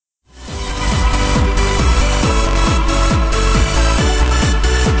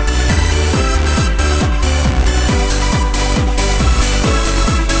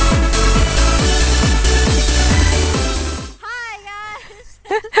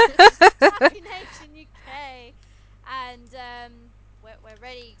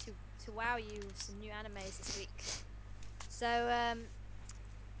to wow you with some new animes this week. So, I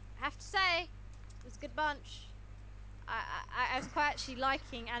have to say, it was a good bunch. I was quite actually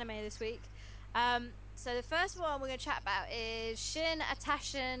liking anime this week. So the first one we're going to chat about is Shin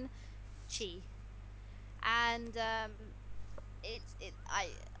Atashin Chi, and I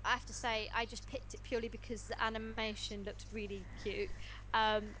have to say I just picked it purely because the animation looked really cute,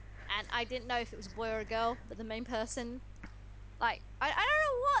 and I didn't know if it was a boy or a girl, but the main person, like, I don't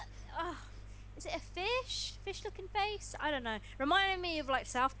know what. Is it a fish looking face? I don't know. Reminded me of like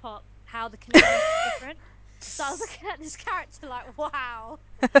South Park, how the Canadians are different. So I was looking at this character like, wow,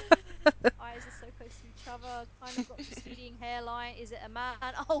 eyes are so close to each other. Kind of got receding hairline. Is it a man?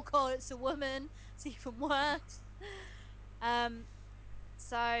 Oh god, it's a woman. It's even worse. Um,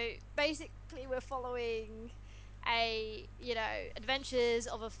 so basically, we're following adventures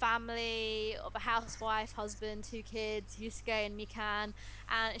of a family, of a housewife, husband, two kids, Yusuke and Mikan,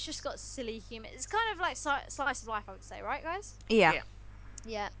 and it's just got silly humor. It's kind of like slice of life, I would say, right, guys? Yeah. Yeah.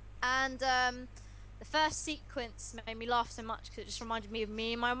 Yeah. And the first sequence made me laugh so much because it just reminded me of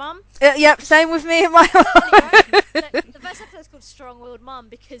me and my mum. Yep, same with me and my Exactly, right? So mum. the first episode is called Strong Willed Mum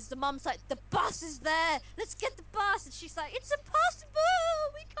because the mum's like, the bus is there, let's get the bus. And she's like, it's impossible,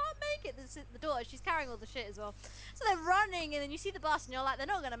 we can't make it. The daughter, she's carrying all the shit as well. So they're running, and then you see the bus, and you're like, they're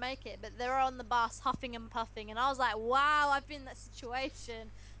not going to make it. But they're on the bus, huffing and puffing. And I was like, wow, I've been in that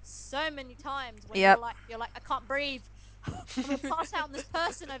situation so many times when Yep. you're like, I can't breathe. I'm going to pass out on this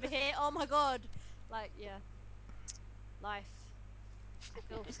person over here. Oh my God. Like, yeah, life. I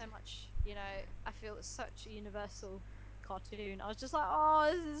feel so much, I feel it's such a universal cartoon. I was just like, oh,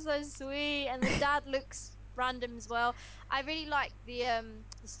 this is so sweet, and the dad looks random as well. I really like the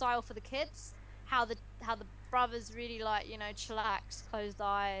style for the kids, how the brothers really like chillax, closed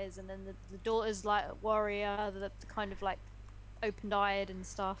eyes, and then the daughter's like a warrior, the kind of like open eyed and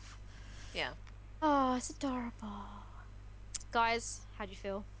stuff. Yeah. Oh, it's adorable, guys. How do you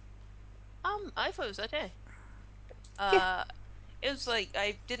feel? I thought it was okay. Yeah. Uh, it was like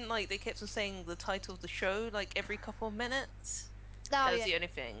I didn't like they kept on saying the title of the show like every couple of minutes. Oh That was yeah. the only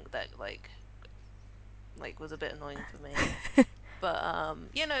thing that like was a bit annoying for me. But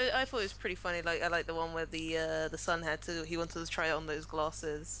I thought it was pretty funny. Like I like the one where the son he wanted to try on those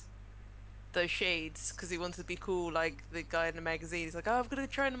glasses, those shades, because he wanted to be cool like the guy in the magazine. He's like, oh, I've got to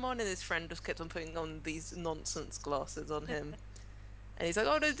try them on, and his friend just kept on putting on these nonsense glasses on him. And he's like,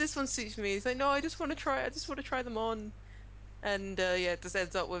 oh no, this one suits me. He's like, no, I just want to try them on. And yeah, it just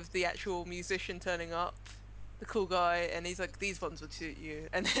ends up with the actual musician turning up, the cool guy, and he's like, these ones would suit you.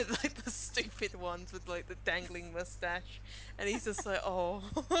 And then like the stupid ones with like the dangling mustache. And he's just like, oh.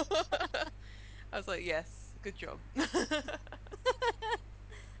 I was like, yes, good job.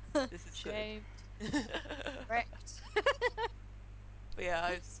 This is good. Shame. But Correct.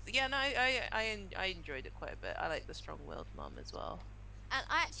 yeah, no, I enjoyed it quite a bit. I like the strong-willed mom as well. And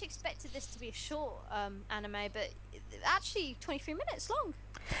I actually expected this to be a short anime, but actually 23 minutes long.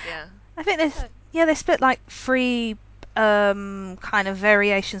 Yeah. I think there's So, yeah they split like three kind of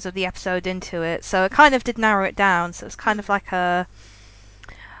variations of the episode into it, so it kind of did narrow it down. So it's kind of hmm. like a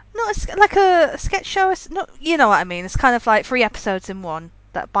not like a sketch show. It's not, you know what I mean. It's kind of like three episodes in one.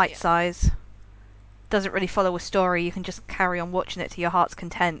 That bite Yeah. size doesn't really follow a story. You can just carry on watching it to your heart's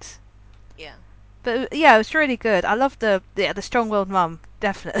content. Yeah. But yeah, it was really good. I love the strong-willed mum.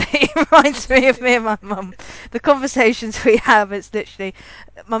 Definitely it reminds me of me and my mum. The conversations we have, it's literally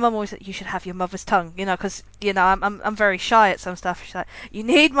my mum always said you should have your mother's tongue, because I'm very shy at some stuff. She's like, you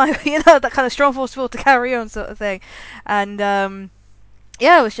need my that kind of strong force will to carry on sort of thing, and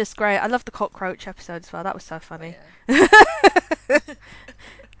yeah, it was just great. I love the cockroach episode as well. That was so Oh funny. yeah.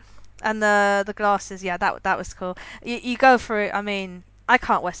 And the glasses, yeah, that was cool. You go through it. I mean, I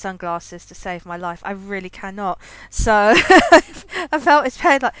can't wear sunglasses to save my life. I really cannot. So I felt his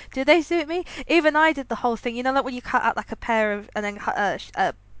pain. Like, do they suit me? Even I did the whole thing. Like when you cut out like a pair of and then cut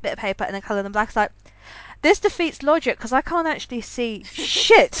a bit of paper and then color them black. It's like this defeats logic because I can't actually see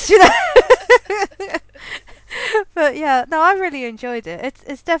shit. But yeah, no, I really enjoyed it.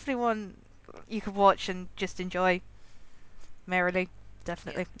 It's definitely one you could watch and just enjoy merrily. Yeah.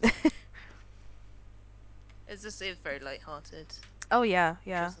 Definitely. It's very light-hearted, Oh yeah, which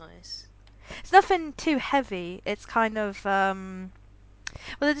yeah. was nice. It's nothing too heavy. It's kind of well,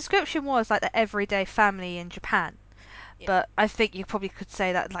 the description was like the everyday family in Japan, Yeah. but I think you probably could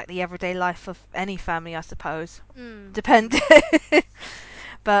say that like the everyday life of any family, I suppose. mm, Depend.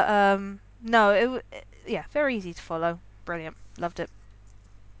 But no, yeah, very easy to follow. Brilliant, loved it.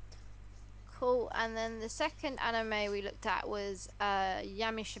 Cool. And then the second anime we looked at was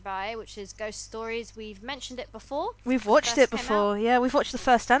Yamishibai, which is Ghost Stories. We've mentioned it before We've when it watched it first came out. before. Yeah, we've watched the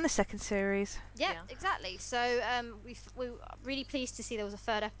first and the second series. Yeah, Yeah. exactly. So we were really pleased to see there was a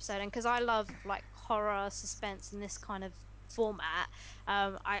third episode, and because I love like horror, suspense, in this kind of format,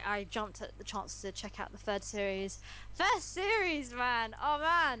 I jumped at the chance to check out the third series. First series, man! Oh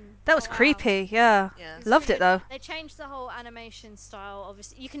man! That Oh was wow! creepy. Yeah, Yeah. It was loved really it good. though. They changed the whole animation style.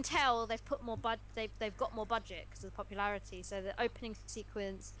 Obviously, you can tell they've put more they've got more budget because of the popularity. So the opening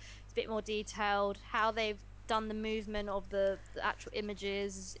sequence is a bit more detailed. How they've done the movement of the actual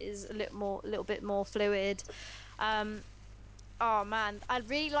images is a little bit more fluid. Um, oh man, I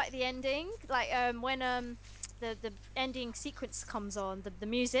really like the ending. Like when the ending sequence comes on, the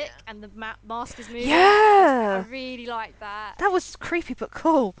music Yeah. and the mask is moving. I Yeah, really like that. that was creepy but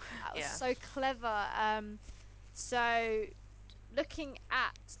cool. That was Yeah. so clever. So looking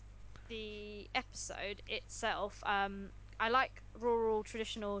at the episode itself, I like rural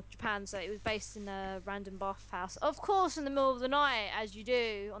traditional Japan, so it was based in a random bathhouse. Of course, in the middle of the night, as you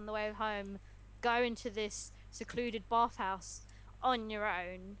do on the way home, go into this secluded bathhouse on your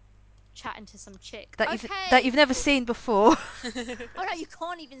own, chatting to some chick. That you've Okay, never cool. seen before. Oh no, you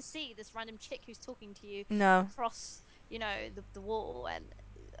can't even see this random chick who's talking to you No. across, the wall, and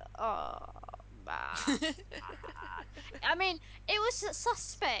oh man. I mean, it was a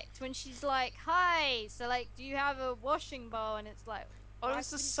suspect when she's like, "Hi, so like, do you have a washing bowl?" And it's like, Oh, it why was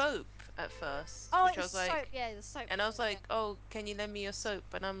the couldn't? soap at first, Oh, it which I was was soap. like, Yeah, the soap. and I was Yeah. like, oh, can you lend me your soap?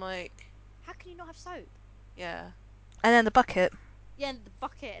 And I'm like, How can you not have soap? yeah. And then the bucket. Yeah, and the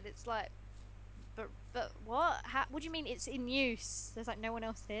bucket. And it's like, but what? How? What do you mean it's in use? There's like no one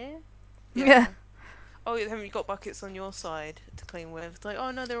else here. Yeah. Yeah. Oh, haven't you got buckets on your side to clean with? It's like, oh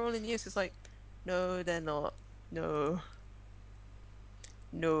no, they're all in use. It's like, no, they're not. No.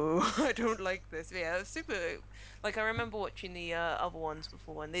 No, I don't like this. Yeah, it's super. Like, I remember watching the other ones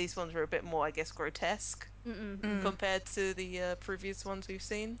before, and these ones were a bit more, I guess, grotesque Mm. compared to the previous ones we've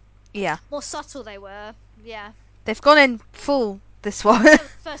seen. Yeah. More subtle they were. Yeah. They've gone in full this one. Yeah, the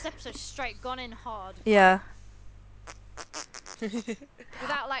first episode straight gone in hard. Like Yeah.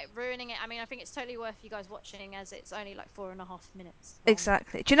 without like ruining it. I mean, I think it's totally worth you guys watching as it's only like 4.5 minutes long.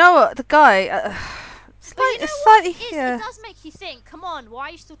 Exactly. Do you know what? The guy, But you know what slightly, it is? It yeah. does make you think. Come on, why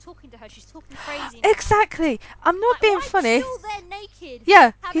are you still talking to her? She's talking crazy now. Exactly. I'm not Like, why being are you funny. still there naked,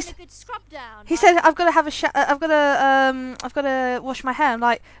 Yeah. having a good scrub down? He Like, said, I've got to have a I've got to wash my hair. I'm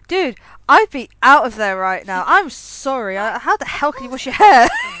like, dude, I'd be out of there right now. I'm sorry. like, How the of hell can you course wash your you would. hair?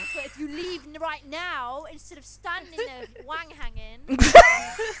 But if you leave right now instead of standing there, with your wang hanging.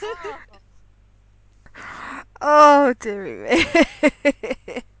 Oh, Oh, dearie me.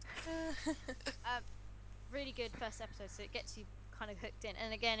 um, really good first episode. So it gets you kind of hooked in.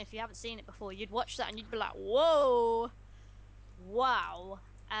 And again, if you haven't seen it before, you'd watch that and you'd be like, whoa. Wow.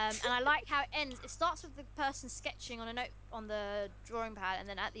 And I like how it ends. It starts with the person sketching on a note on the drawing pad, and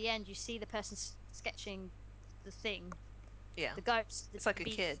then at the end, you see the person sketching the thing, Yeah, the ghost, it's like the a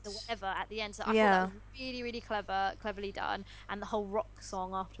beast, the kid's. whatever at the end. So I thought that Yeah. was really, really cleverly done. And the whole rock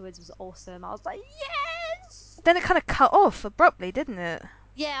song afterwards was awesome. I was like, yes! Then it kind of cut off abruptly, didn't it?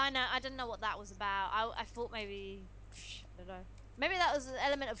 Yeah, I know. I didn't know what that was about. I thought maybe, I don't know. Maybe that was an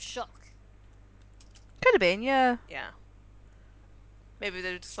element of shock. Could have been, yeah. Yeah. Maybe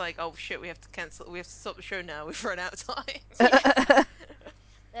they're just like, oh shit, we have to cancel. We have to stop the show now. We've run out of time. Yeah.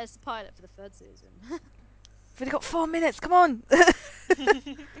 There's the pilot for the third season. We've only got 4 minutes. Come on.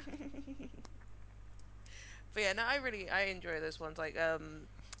 But yeah, no, I enjoy those ones. Like, yeah,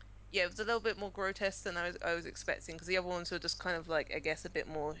 it was a little bit more grotesque than I was expecting because the other ones were just kind of like, I guess, a bit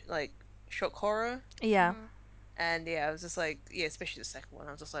more like shock horror. Yeah. Mhm. And yeah, I was just like, yeah, especially the second one.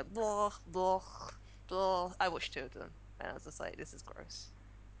 I was just like, blah, blah, blah. I watched two of them, and I was just like, this is gross.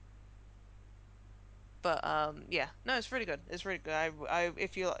 But yeah, no, it's really good. It's really good.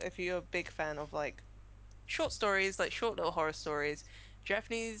 If you're a big fan of like short stories, like short little horror stories,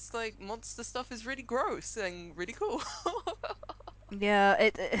 Japanese like monster stuff is really gross and really cool. Yeah.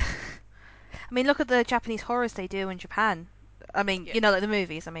 I mean, look at the Japanese horrors they do in Japan. I mean, Yeah, like the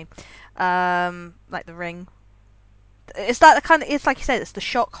movies. I mean, like The Ring. It's that kind of. It's like you said. It's the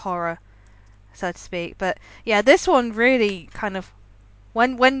shock horror, so to speak. But yeah, this one really kind of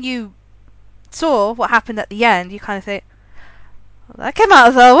when you saw what happened at the end, you kind of think, well, that came out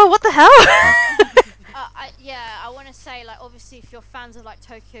of nowhere. What the hell? I want to say like obviously if you're fans of like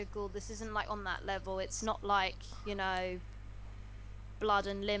Tokyo Ghoul, this isn't like on that level. It's not like blood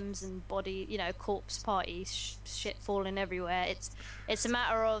and limbs and body, corpse party shit falling everywhere. It's a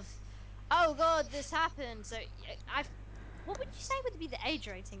matter of, oh god, this happened. So I, what would you say would be the age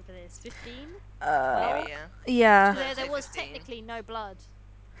rating for this? 15? Uh, 12? Maybe, yeah. yeah. No, So I'd there say was 15. technically no blood.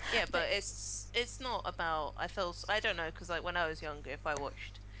 Yeah, So but it's not about. I don't know, because like when I was younger, if I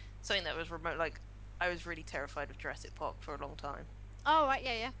watched something that was remote, like I was really terrified of Jurassic Park for a long time. oh right,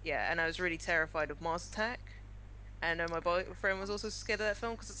 yeah, yeah. Yeah, and I was really terrified of Mars Attack. And my boyfriend was also scared of that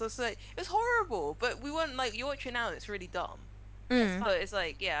film because it's just like it was horrible. But we weren't like you watch it now and it's really dumb. Yeah, it's Mm. fun. But it's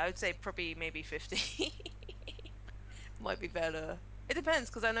like yeah, I would say probably maybe 50 might be better. It depends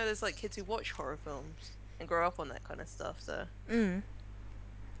because I know there's like kids who watch horror films and grow up on that kind of stuff. So Mm.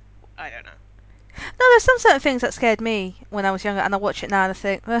 I don't know. No, there's some certain things that scared me when I was younger, and I watch it now and I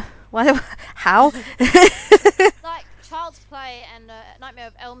think, why? How? Like Child's Play and Nightmare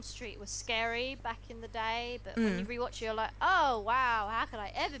of Elm Street was scary back in the day, but when you Mm. rewatch it, you're like, oh wow, how could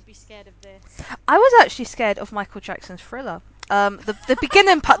I ever be scared of this? I was actually scared of Michael Jackson's Thriller. The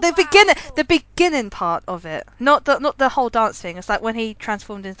beginning part, Oh wow. the beginning part of it, not the whole dance thing. It's like when he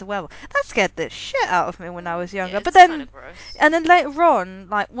transformed into the werewolf. That scared the shit out of me when I was Yeah, younger. But it's kind then, of gross. and then later on,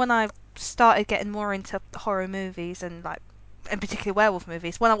 like when I started getting more into horror movies and like, in particular werewolf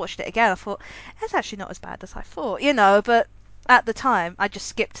movies, when I watched it again, I thought it's actually not as bad as I thought, you know. But at the time, I just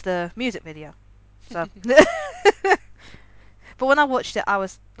skipped the music video. So, but when I watched it, I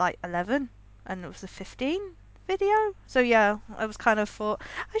was like 11, and it was a 15 video. So yeah, I was kind of thought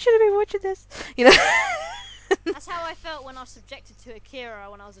I shouldn't be watching this, you know. That's how I felt when I was subjected to Akira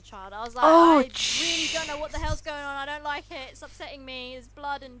when I was a child. I was like, Oh, I really don't know what the hell's going on. I don't like it. It's upsetting me. There's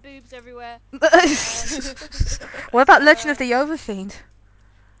blood and boobs everywhere. Um, what about Legend of uh, the Overfiend?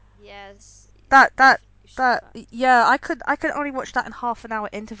 yes, That that definitely should that that. yeah, I could only watch that in half-an-hour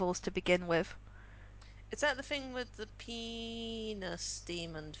intervals to begin with. Is that the thing with the penis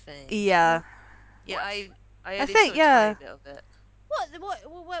demon thing? Yeah, Yeah, What? I I only think saw a tiny yeah. bit of it.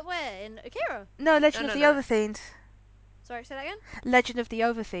 Where in Akira? No, No, Legend of no, the no. Overfiend. Sorry, say that again. Legend of the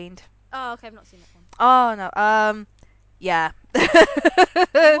Overfiend. Oh, okay, I've not seen that one. Oh no, yeah.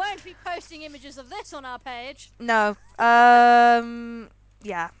 We won't be posting images of this on our page. No.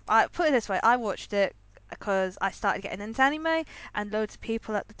 Yeah. I put it this way. I watched it because I started getting into anime, and loads of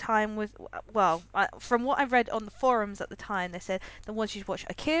people at the time was well, from what I read on the forums at the time, they said they wanted you to watch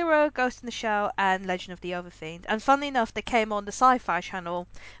Akira, Ghost in the Shell, and Legend of the Overfiend. And funnily enough, they came on the Sci-Fi Channel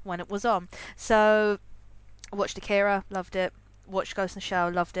when it was on. So I watched Akira, loved it. Watched Ghost in the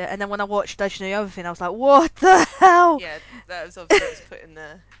Shell, loved it. And then when I watched Legend of the Overfiend, I was like, what the hell? Yeah, that was obviously just put in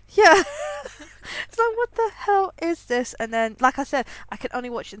there. Yeah. It's like, what the hell is this? And then, like I said, I could only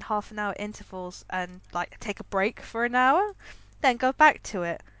watch in half-an-hour intervals and like take a break for an hour, then go back to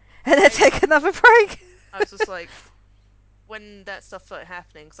it, and then I take another break. I was just like when that stuff started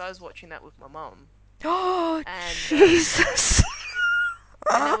happening because I was watching that with my mum, Oh and Jesus!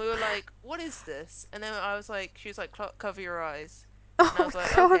 and then we were like, "What is this?" And then I was like, she was like, Cover your eyes," and I Oh was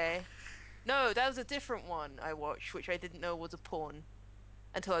like, God! "Okay." No, that was a different one I watched, which I didn't know was a porn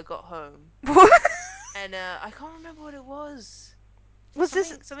until I got home, What and I can't remember what it was. was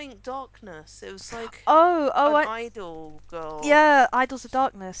this? Something darkness. It was like Oh, an I idol girl. yeah, Idols of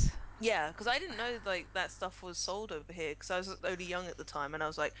Darkness. Yeah, because I didn't know like that stuff was sold over here because I was only young at the time, and I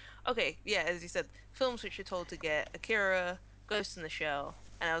was like, okay, yeah, as you said, films which you're told to get: Akira, Ghost in the Shell,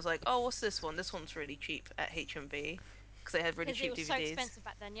 and I was like, oh, what's this one? This one's really cheap at HMV because they had really Because it cheap was so DVDs. expensive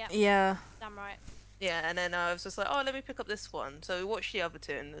back then. Yep, Yeah. damn right. Yeah, and then I was just like, oh, let me pick up this one. So we watched the other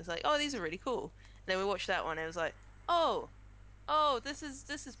two, and it was like, oh, these are really cool. And then we watched that one, and it was like, oh, oh, this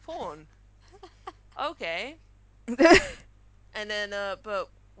is porn. Okay. And then, but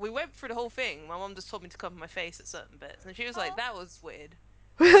we went through the whole thing. My mom just told me to cover my face at certain bits, and she was like, Oh, "That was weird,"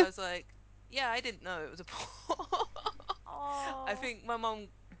 and I was like, "Yeah, I didn't know it was a porn." I oh. think my mom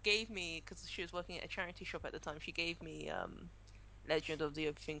gave me because she was working at a charity shop at the time. She gave me Legend of the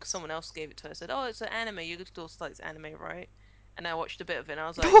Overthing because someone else gave it to her. Said, "Oh, it's an anime. You could also like it's anime, right?" And I watched a bit of it, and I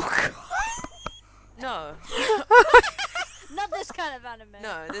was like, Oh, "No, Not this kind of anime.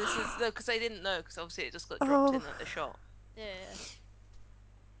 no, this is no," because I didn't know because obviously it just got dropped oh, in at the shop. Yeah.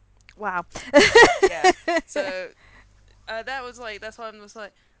 wow. Yeah, so that was like that's why I'm just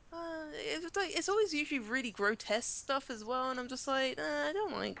like it was like it's always usually really grotesque stuff as well, and I'm just like I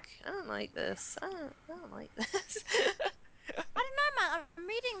don't like this. I don't like this. I don't know, man. I'm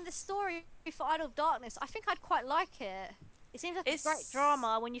reading the story for Idol of Darkness. I think I'd quite like it. It seems like a great It's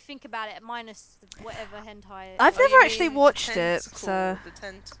drama when you think about it, minus whatever hentai it I've oh was. never you actually mean watched it, so the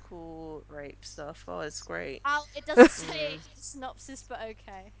tentacle rape stuff? Oh, it's great. Oh, it doesn't say Mm. it in the synopsis, but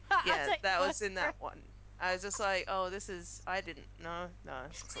okay. I'll Yeah, take your that word was in for that it. one. I was just like, oh, this is. I didn't. No, no,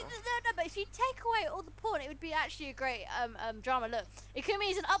 it's See, cool. no, but if you take away all the porn, it would be actually a great drama. Look,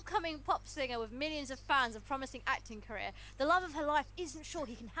 Ikumi is an upcoming pop singer with millions of fans and promising acting career. The love of her life isn't sure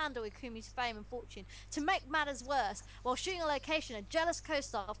he can handle Ikumi's fame and fortune. To make matters worse, while shooting a location, a jealous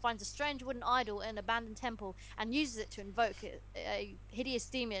co-star finds a strange wooden idol in an abandoned temple and uses it to invoke a hideous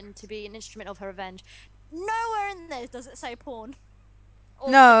demon to be an instrument of her revenge. Nowhere in there does it say porn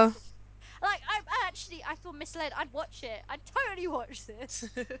or No. sex. Like I feel misled. I'd watch it. I'd totally watch this.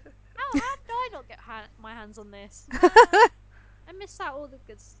 How did I not get my hands on this? Man, I miss out all the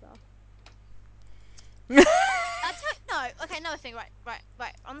good stuff. No. Okay, another thing.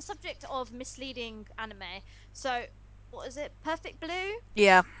 Right. On the subject of misleading anime, so what is it? Perfect Blue.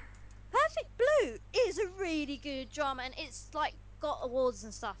 Yeah. Perfect Blue is a really good drama, and it's like got awards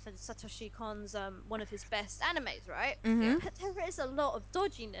and stuff. And Satoshi Kon's one of his best animes, right? Yeah. Mhm. But there is a lot of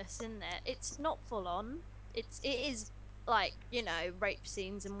dodginess in there. It's not full on. It is like rape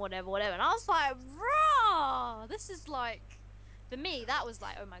scenes and whatever. And I was like, raw. This is like for me that was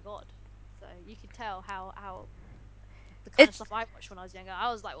like oh my god. So you could tell how the kind of It's stuff I watched when I was younger.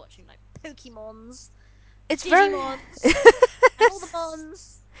 I was like watching like Pokemons, it's very Digimons, and all the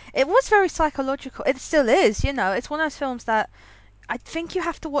mons. it was very psychological. It still is, you know. It's one of those films that I think you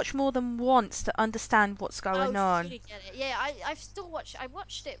have to watch more than once to understand what's going Oh, on. fully get it. Yeah, I've still watched. I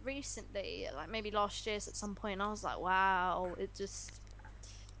watched it recently, like maybe last year's at some point. And I was like, wow, it just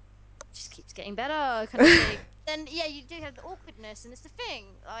keeps getting better, kind of thing. Then yeah, you do have the awkwardness, and it's the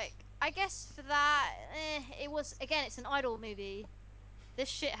thing. Like I guess for that, it was again, it's an idol movie. This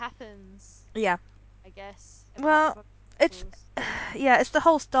shit happens. Yeah. I guess apart Well, from it's rules. yeah, it's the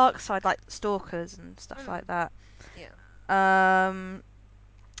whole dark side, like stalkers and stuff like Mm. that. Yeah. Um,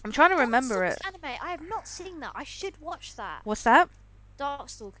 I'm trying to remember Darkstalkers it. anime. I have not seen that. I should watch that. What's that?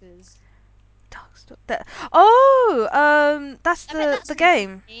 Darkstalkers. Oh, that's I bet the that's all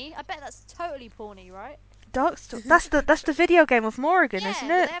game. porny. I bet that's totally porny, right? Darkstalk. That's the video game of Morrigan, isn't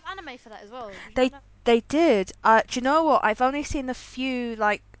Yeah, but it? they have anime for that as well. Did you not They know? they did. Do you know what? I've only seen a few.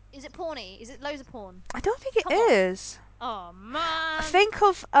 Like, Is it porny? Is it loads of porn? I don't think it Come on. is. Oh man. Think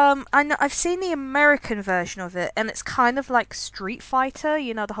of I know I've seen the American version of it, and it's kind of like Street Fighter,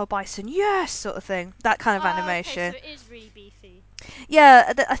 you know, the whole bison yes sort of thing, that kind of Oh, okay, so animation. it is really beefy.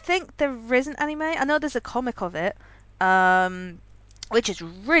 Yeah, I think there is an anime. I know there's a comic of it, um, which is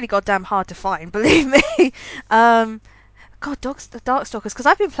really goddamn hard to find, believe me. um, God, the Darkstalkers, because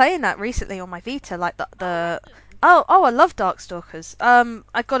I've been playing that recently on my Vita, like Oh, the random. I love Darkstalkers.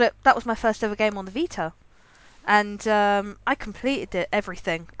 I got it. That was my first ever game on the Vita. And Nice. I completed it,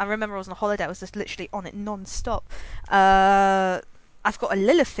 everything. I remember I was on a holiday, I was just literally on it non-stop. I've got a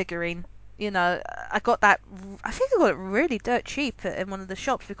Lilith figurine. You know, I got that. I think I got it really dirt cheap in one of the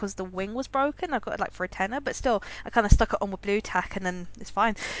shops because the wing was broken. I got it like for a tenner, but still, I kind of stuck it on with blue tack, and then it's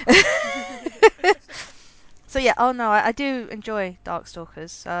fine. So yeah, oh no, I do enjoy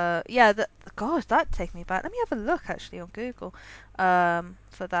Darkstalkers. Yeah, God, that take me back. Let me have a look actually on Google,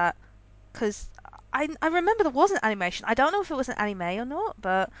 for that, because I remember there was an animation. I don't know if it was an anime or not,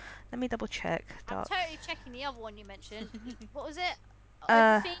 but let me double check. I'm Dark. totally checking the other one you mentioned. What was it?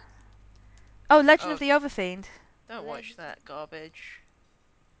 Uh Overfiend? oh, Legend Oh, of the Overfiend. don't watch Legend that garbage.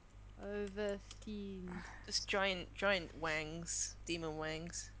 Overfiend. Just giant wangs, demon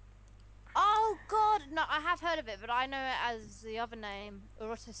wangs. Oh god, no, I have heard of it, but I know it as the other name,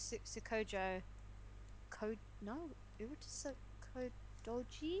 Urota Sukojo. Code no, Urota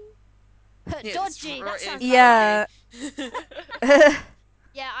Sukodoji? Yeah, it's Dodgy. That it's sounds about right. dodgy.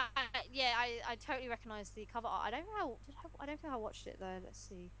 Yeah. Yeah, I totally recognize the cover art. I don't know how. I don't think I watched it though. Let's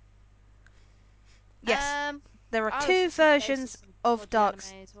see. Yes, Um, there are I was two just gonna say this is versions some of dodgy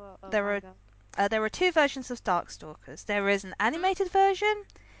anime as well. Oh, There are manga. there are two versions of Darkstalkers. There is an Hmm? animated version,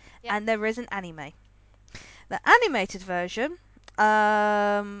 Yep. and there is an anime. The animated version,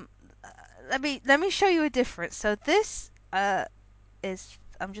 um, let me show you a difference. So this is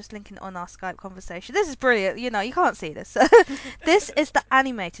I'm just linking it on our Skype conversation. This is brilliant. You know, you can't see this. This is the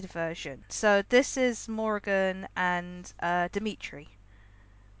animated version. So this is Morgan and Dimitri.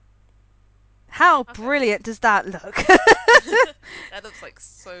 How Okay. brilliant does that look? That looks like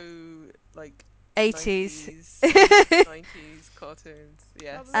so like 80s. 90s, 90s cartoons.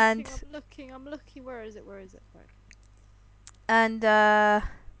 I'm Yes. looking. and I'm looking. I'm looking. Where is it? Where is it? Right. and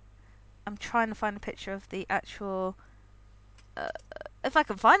I'm trying to find a picture of the actual. Uh, if I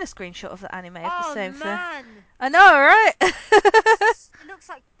can find a screenshot of the anime of the Oh same thing. man, I know, right? it looks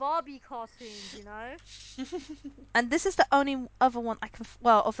like Barbie cartoons. You know. And this is the only other one I can.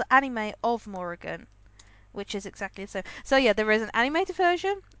 Well, of the anime of Morrigan. which is exactly the same. So yeah, there is an animated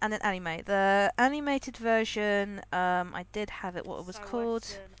version and an anime. The animated version, I did have it. What it was So called?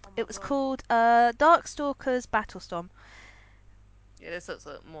 Western. Oh my It was god. called Darkstalkers Battlestorm. Yeah, this looks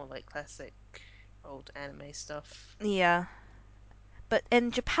like more like classic old anime stuff. Yeah, but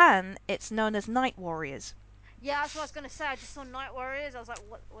in Japan, it's known as Night Warriors. Yeah, that's what I was gonna say. I just saw Night Warriors. I was like,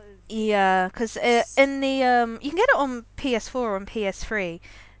 what? What is Yeah, because this? in the you can get it on PS4 or on PS3,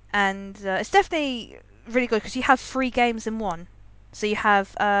 and it's definitely really good because you have three games in one. So you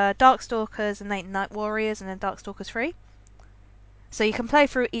have Darkstalkers and then Night Warriors, and then Darkstalkers 3. So you can play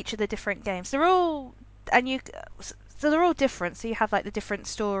through each of the different games. They're all and you so they're all different. So you have like the different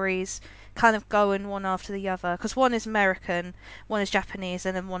stories kind of going one after the other. Because one is American, one is Japanese,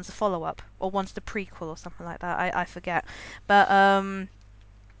 and then one's a follow up, or one's the prequel, or something like that. I forget. But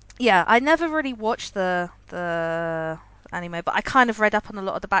yeah, I never really watched the anime, but I kind of read up on a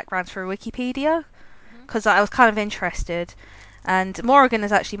lot of the background through Wikipedia Hmm. because I was kind of interested. And Morrigan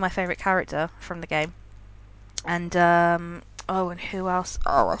is actually my favourite character from the game. And oh, and who else?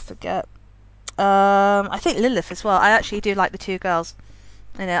 Oh, I forget. I think Lilith as well. I actually do like the two girls.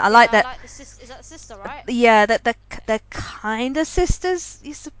 You know, I Yeah, like I that. like the sister. Is that the sister, right? Yeah, that they're kind of sisters.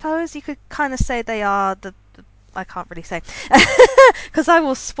 You suppose you could kind of say they are the I can't really say because I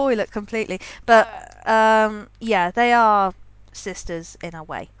will spoil it completely. But Oh, yeah, they are sisters in a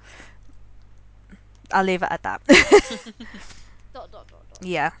way. I'll leave it at that. dot dot dot dot.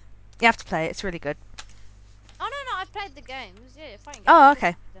 Yeah, you have to play it. It's really good. Oh no, no, I've played the games. Yeah, fighting games. Oh, Of course,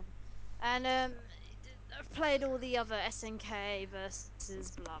 okay. I've played them. And I've played all the other SNK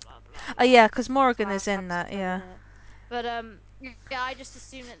versus blah blah blah Oh blah. yeah, because Morrigan is in Crabs that. killing Yeah. it. But yeah, I just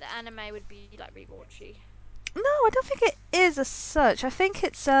assumed that the anime would be like really raunchy. No, I don't think it is as such. I think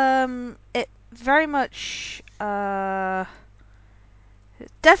it's it very much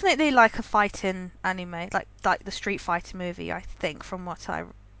definitely like a fighting anime, like the Street Fighter movie. I think from what I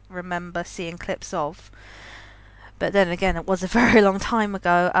remember seeing clips of. But then again, it was a very long time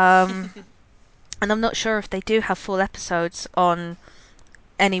ago. And I'm not sure if they do have full episodes on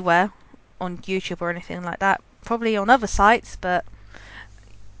anywhere on YouTube or anything like that. Probably on other sites, but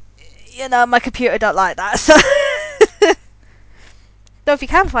you know my computer don't like that. So, though if you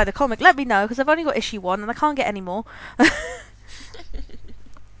can find a comic, let me know because I've only got issue 1 and I can't get any more.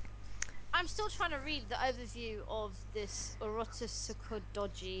 I'm still trying to read the overview of this Orotosuko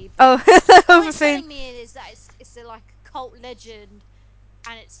Doji, but Oh, all it's overthink. telling me is that it's a, like a cult legend,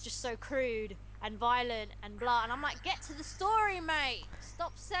 and it's just so crude and violent and blah. And I'm like, get to the story, mate.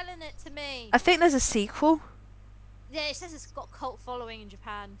 Stop selling it to me. I think there's a sequel. Yeah, it says it's got cult following in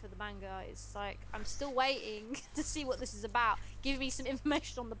Japan for the manga. It's like I'm still waiting to see what this is about. Give me some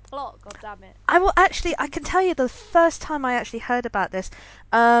information on the plot. God damn it. I will actually. I can tell you the first time I actually heard about this.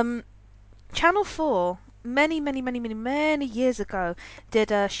 Channel 4, many years ago,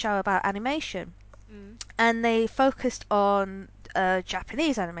 did a show about animation. Mm. And they focused on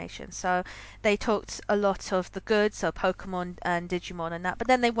Japanese animation. So they talked a lot of the good, so Pokemon and Digimon and that. But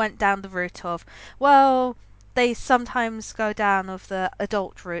then they went down the route of, well, they sometimes go down of the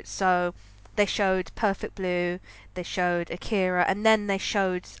adult route. So they showed Perfect Blue, they showed Akira, and then they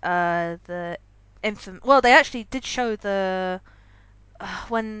showed the infant. Well, they actually did show the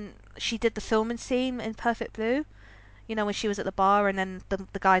when she did the filming scene in Perfect Blue. You know, when she was at the bar and then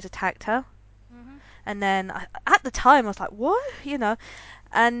the guys attacked her. Mm-hmm. And then at the time I was like, what? You know.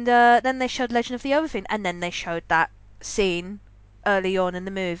 And then they showed Legend of the Overfiend, and then they showed that scene early on in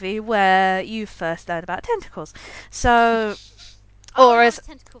the movie where you first learn about tentacles. So, Oh, or another as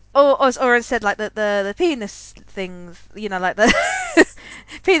tentacle thing. or instead like the penis things, you know, like the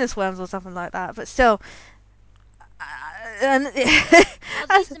penis worms or something like that. But still, and Are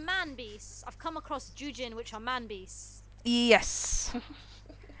these as, the man beasts? I've come across Jujin, which are man beasts. yes,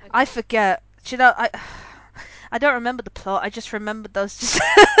 I Okay. forget. Do you know, I don't remember the plot. I just remembered those. Just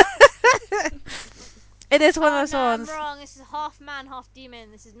it is one of Oh those no, I'm ones. wrong. This is half man, half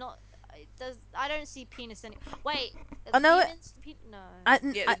demon. This is not. It does. I don't see penis any. Wait, are I the know it. demons? No.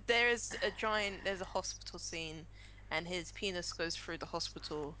 Yeah, I there is a giant. There's a hospital scene, and his penis goes through the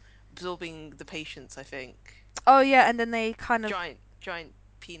hospital, absorbing the patients. I think oh yeah, and then they kind of. giant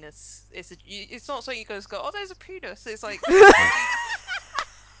penis. It's not something you guys go. Oh, there's a penis. It's like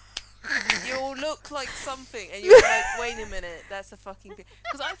you'll look like something, and you'll be like, wait a minute, that's a fucking.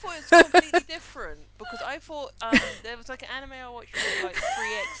 Because I thought it was completely different. Because I thought there was like an anime I watched called like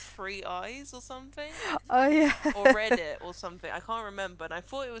 3x3 Eyes or something, Oh yeah. or Reddit or something. I can't remember, and I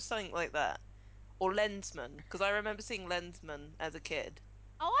thought it was something like that. Or Lensman, because I remember seeing Lensman as a kid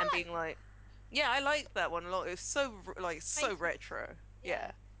Oh, and I like being like, yeah, I liked that one a lot. It was so like so faithful. retro.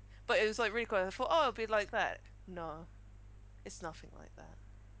 Yeah. Yeah. But it was like really cool. I thought, oh, it'll be like that. No, it's nothing like that.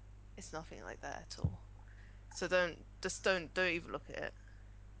 It's nothing like that at all. So don't even look at it.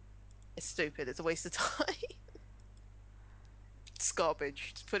 It's stupid. It's a waste of time. It's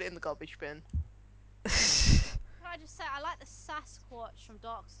garbage. Just put it in the garbage bin. Can I just say I like the Sasquatch from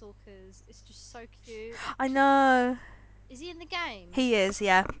Darkstalkers. It's just so cute. I know. Is he in the game? He is,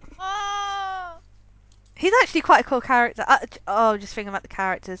 yeah. Oh, He's actually quite a cool character. Just thinking about the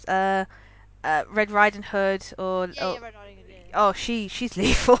characters. Red Riding Hood yeah, Red Riding Hood. Yeah. she's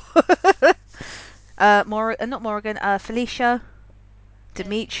lethal. Not Morrigan. Felicia,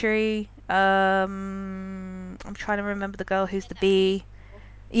 Dimitri. I'm trying to remember the girl who's the bee.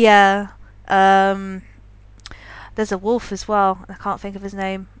 Yeah. There's a wolf as well. I can't think of his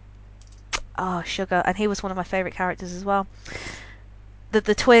name. Oh, Sugar, and he was one of my favourite characters as well.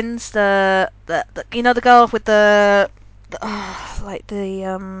 The twins, the you know the girl with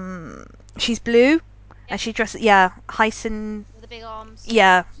she's blue, and she dresses Hyson. With the big arms.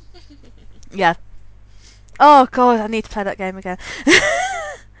 Yeah, yeah. Oh god, I need to play that game again.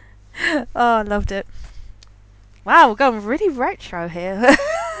 Oh, I loved it. Wow, we're going really retro here.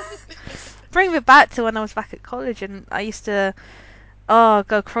 Bring me back to when I was back at college, and I used to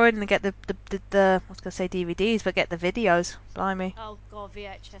go Croydon and get the I was gonna say DVDs, but get the videos. Blimey. Oh god,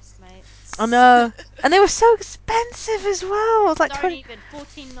 VHS, mate. I know, and they were so expensive as well. It was like Don't 20. even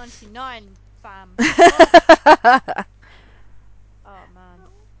 $14.99, fam. Oh man.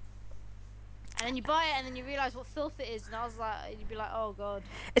 And then you buy it, and then you realise what filth it is, and I was like, you'd be like, oh god.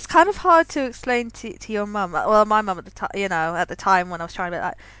 It's kind of hard to explain to your mum. Well, my mum at the time, at the time when I was trying to be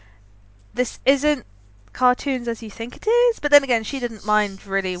like, this isn't cartoons as you think it is. But then again, she didn't mind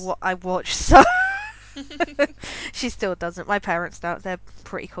really what I watched, so she still doesn't. My parents don't. They're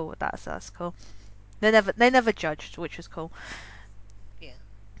pretty cool with that, so that's cool. They never judged, which was cool. Yeah.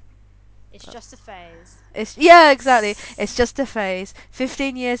 It's just a phase. Exactly. It's just a phase.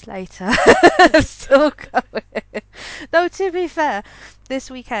 15 years later, still going. Though to be fair,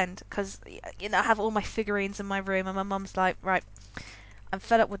 this weekend, because I have all my figurines in my room, and my mum's like, right, I'm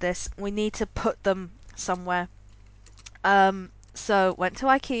fed up with this. We need to put them somewhere. So went to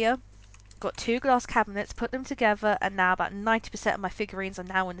IKEA, got 2 glass cabinets, put them together, and now about 90% of my figurines are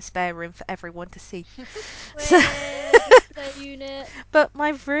now in the spare room for everyone to see. Display unit. But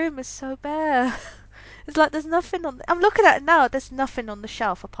my room is so bare. It's like there's nothing on. I'm looking at it now. There's nothing on the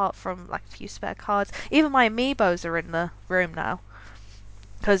shelf apart from like a few spare cards. Even my amiibos are in the room now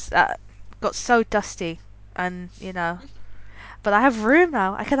because got so dusty, and But I have room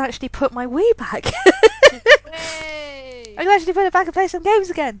now. I can actually put my Wii back. Way. I can actually put it back and play some games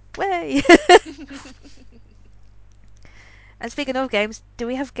again. Way. And speaking of games, do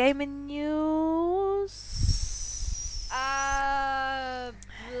we have gaming news?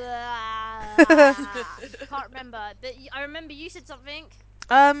 Can't remember, but I remember you said something.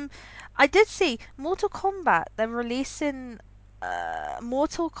 I did see Mortal Kombat. They're releasing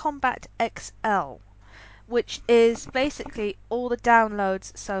Mortal Kombat XL, which is basically all the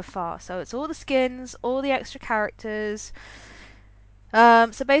downloads so far. So it's all the skins, all the extra characters. So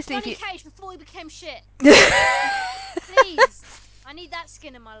basically, Johnny if you Cage before he became shit. Please, I need that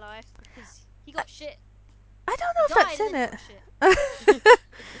skin in my life because he got shit. I don't He know if died that's and in then it. got shit.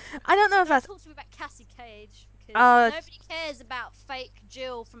 I don't know if Don't that's. talk to me about Cassie Cage because Uh, nobody cares about fake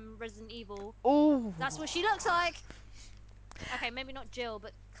Jill from Resident Evil. oh. That's what she looks like. Okay, maybe not Jill,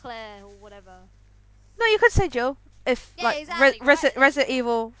 but Claire or whatever. No, you could say Jill. If Yeah, like exactly. Right, Resident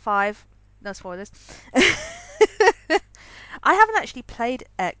Evil 5. No spoilers. I haven't actually played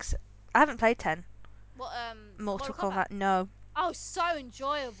X. I haven't played 10. What Mortal Mortal Kombat? Kombat. No. Oh, so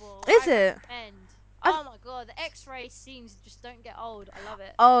enjoyable. Is I it? recommend. I've, Oh my god, the X-ray scenes just don't get old. I love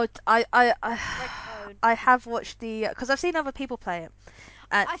it. oh, Red Phone. I have watched the because I've seen other people play it.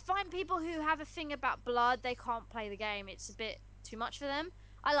 And I find people who have a thing about blood, they can't play the game. It's a bit too much for them.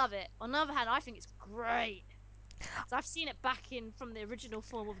 I love it. On the other hand, I think it's great. So I've seen it back in from the original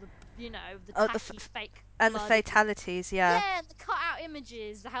form of the oh, tacky fake and the blood. fatalities, yeah. Yeah, and the cut out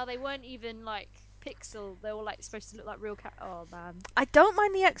images, how they weren't even like pixel. They were like supposed to look like real cat. Oh man. I don't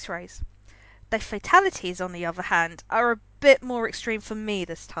mind the X-rays. The fatalities, on the other hand, are a bit more extreme for me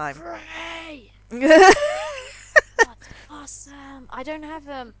this time. Great. Oh, it's awesome. I don't have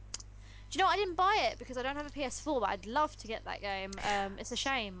Do you know what? I didn't buy it because I don't have a PS4, but I'd love to get that game. It's a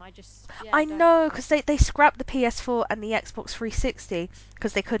shame. I I don't. know, because they scrapped the PS4 and the Xbox 360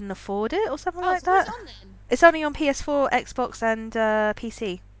 because they couldn't afford it or something Oh, like so what's that. it on then? It's only on PS4, Xbox, and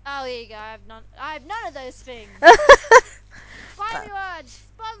PC. Oh, here you go. I have none of those things. Buy me one.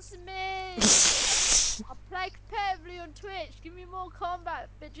 Sponsor me. I'll play competitively on on Twitch. Give me more combat,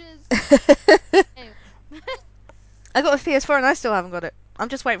 bitches. Anyway. I got a PS4 and I still haven't got it. I'm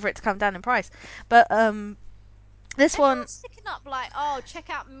just waiting for it to come down in price. But this one, Everyone's sticking up like, oh, check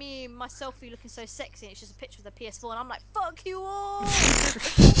out me, my selfie looking so sexy. And it's just a picture of the PS4, and I'm like, fuck you all. Your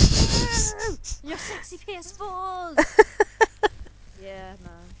sexy PS4s. Yeah,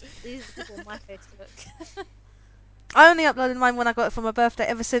 man. These are people on my Facebook. I only uploaded mine when I got it for my birthday.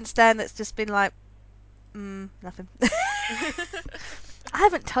 Ever since then, it's just been like, nothing. I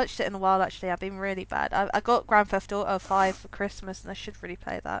haven't touched it in a while, actually. I've been really bad. I got Grand Theft Auto 5 for Christmas, and I should really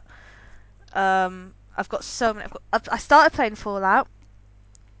play that. I've got so many. I started playing Fallout.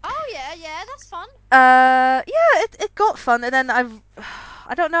 Oh yeah, yeah, that's fun. Yeah, it got fun, and then I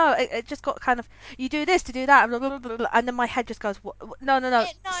don't know, it just got kind of, you do this to do that, blah, blah, blah, blah, and then my head just goes, no, no, no,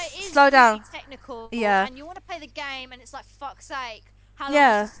 It is slow really down. technical, Yeah, and you want to play the game, and it's like, fuck's sake, how long is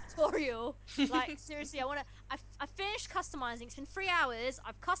yeah, this tutorial? Like, seriously, I finished customizing. It's been 3 hours.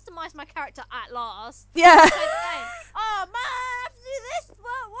 I've customized my character at last. yeah. Play the game. Oh man, I have to do this.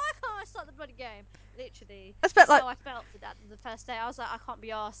 Why can't I start the bloody game? Literally, I spent that's like, how I felt that the first day. I was like, I can't be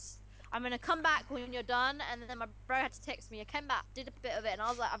arsed. I'm gonna come back when you're done, and then my bro had to text me. I came back, did a bit of it, and I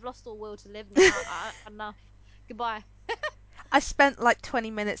was like, I've lost all will to live now. Enough. Goodbye. I spent like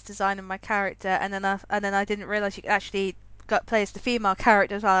 20 minutes designing my character, and then I didn't realize you could actually got play as the female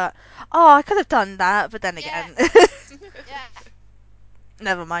characters. I was like, oh, I could have done that, but then Yeah, again, yeah.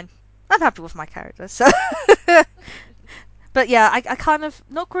 never mind. I'm happy with my character, so. But yeah, I kind of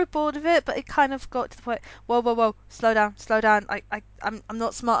not grew bored of it, but it kind of got to the point. Whoa, whoa, whoa! Slow down, slow down. I'm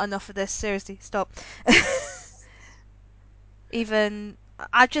not smart enough for this. Seriously, stop. Even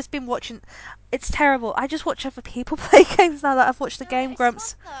I've just been watching. It's terrible. I just watch other people play games now. That I've watched the No, Game it's fun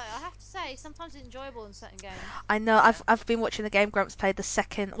Grumps. though. I have to say, sometimes it's enjoyable in certain games. I know. Yeah. I've been watching the Game Grumps play the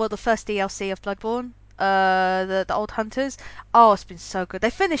first DLC of Bloodborne. The old hunters. Oh, it's been so good.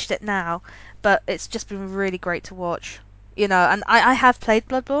 They finished it now, but it's just been really great to watch. You know, and I have played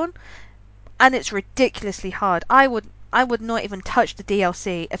Bloodborne, and it's ridiculously hard. I would not even touch the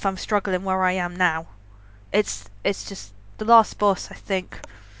DLC if I'm struggling where I am now. It's just the last boss. I think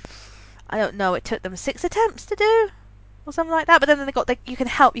I don't know. It took them 6 attempts to do or something like that. But then you can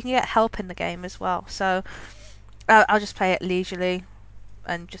help. You can get help in the game as well. So I'll just play it leisurely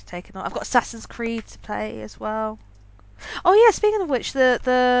and just take it on. I've got Assassin's Creed to play as well. Oh yeah, speaking of which,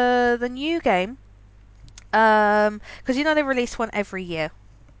 the new game, because you know they release one every year.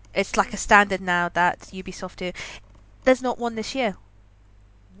 It's like a standard now that Ubisoft do. There's not one this year.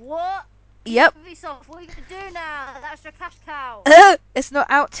 What? Yep. Ubisoft, what are you gonna do now? That's your cash cow. It's not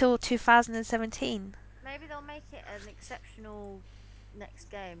out till 2017. Maybe they'll make it an exceptional next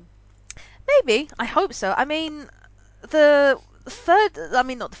game. Maybe. I hope so. I mean, the third. I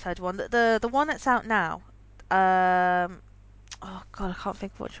mean, not the third one. The one that's out now. Oh god, I can't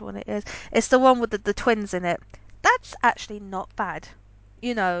think of which one it is. It's the one with the twins in it. That's actually not bad.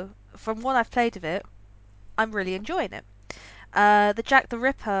 You know, from what I've played of it, I'm really enjoying it. The Jack the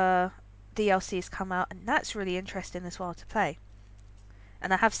Ripper DLC's come out, and that's really interesting as well to play.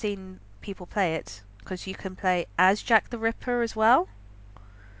 And I have seen people play it because you can play as Jack the Ripper as well.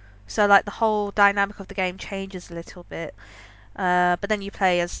 So like the whole dynamic of the game changes a little bit. But then you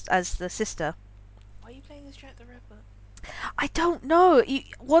play as the sister. Why are you playing as Jack the Ripper? I don't know.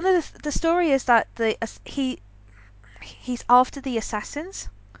 One of the story is that he's after the assassins.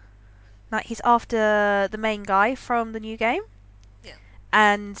 Like he's after the main guy from the new game, Yeah.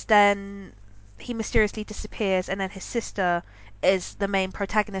 and then he mysteriously disappears, and then his sister is the main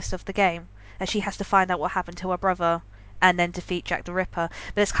protagonist of the game, and she has to find out what happened to her brother, and then defeat Jack the Ripper.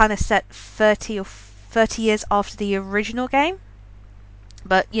 But it's kind of set 30 years after the original game.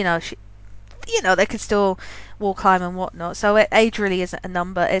 But they could still wall climb and whatnot. So age really isn't a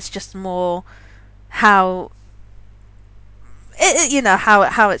number. It's just more how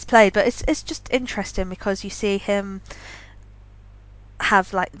how it's played. But it's just interesting because you see him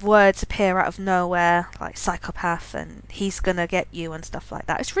have like words appear out of nowhere, like psychopath, and he's gonna get you and stuff like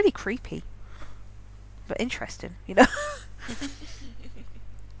that. It's really creepy, but interesting.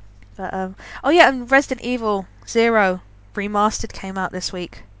 But oh yeah, and Resident Evil Zero remastered came out this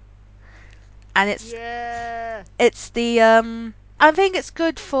week, and Yeah. it's the I think it's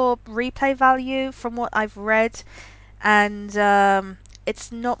good for replay value from what I've read, and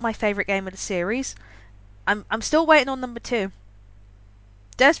it's not my favorite game of the series. I'm still waiting on number two.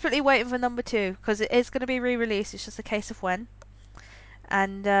 Desperately waiting for number two because it is going to be re-released. It's just a case of when.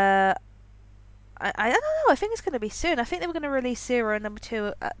 And I don't know. I think it's going to be soon. I think they were going to release Zero and number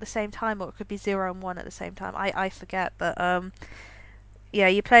two at the same time, or it could be Zero and One at the same time. I forget, but yeah,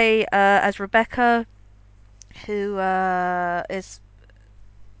 you play as Rebecca, who is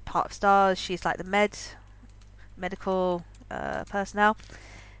part of Stars. She's like the medical personnel.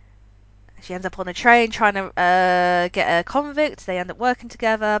 She ends up on a train trying to get a convict. They end up working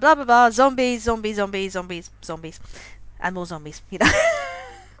together. Blah blah blah. Zombies, zombies, zombies, zombies, zombies, and more zombies. You know.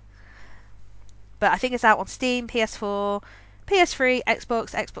 But I think it's out on Steam, PS4, PS3,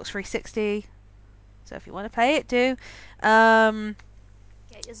 Xbox, Xbox 360. So if you want to play it, do.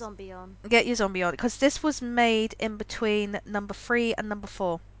 Get your zombie on. Get your zombie on, because this was made in between number 3 and number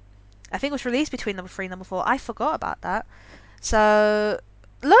 4. I think it was released between number 3 and number 4. I forgot about that. So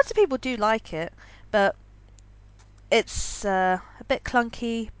lots of people do like it, but it's a bit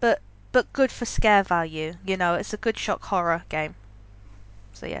clunky, but good for scare value. You know, it's a good shock horror game.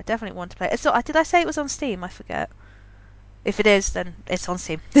 So yeah, definitely want to play it. So, did I say it was on Steam? I forget. If it is, then it's on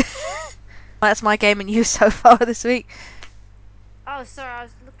Steam. That's my gaming news so far this week. Oh, sorry, I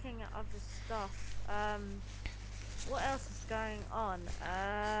was looking at other stuff. What else is going on?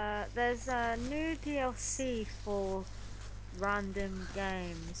 There's a new DLC for random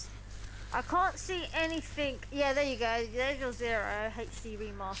games. I can't see anything. Yeah, there you go. There's your Zero HD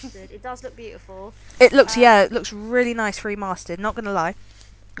remastered. It does look beautiful. It looks, Uh, yeah, it looks really nice remastered. Not gonna lie,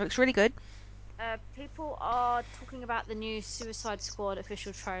 it looks really good. People are talking about the new Suicide Squad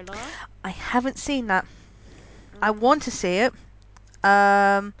official trailer. I haven't seen that. I Mm, want to see it.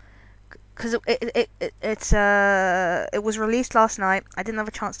 Because it was released last night. I didn't have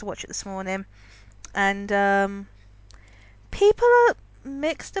a chance to watch it this morning, and people are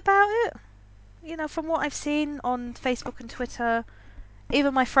mixed about it. You know, from what I've seen on Facebook and Twitter,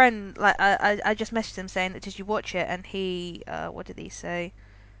 even my friend, like I just messaged him saying that did you watch it, and he what did he say?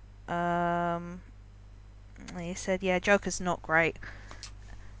 Um, he said yeah, Joker's not great,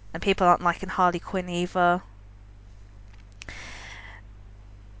 and people aren't liking Harley Quinn either.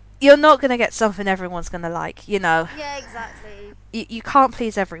 You're not gonna get something everyone's gonna like, you know. yeah, exactly. You can't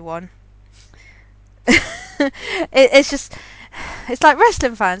please everyone. It's just, it's like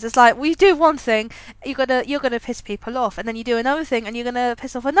wrestling fans. It's like we do one thing, you're gonna piss people off, and then you do another thing, and you're gonna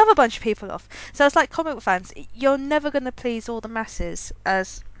piss off another bunch of people off. So it's like comic book fans. You're never gonna please all the masses,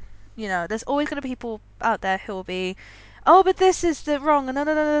 as you know. There's always gonna be people out there who will be, oh, but this is the wrong, and no,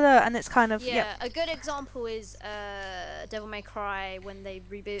 no, no, no, no, and it's kind of yep. Yeah, a good example is Devil May Cry when they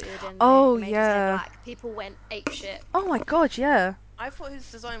rebooted and they Oh made his hair yeah. black. People went ape shit. Oh my god, yeah. I thought his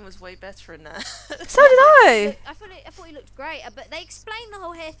design was way better in that. So Yeah, did I. I thought he looked great. But they explained the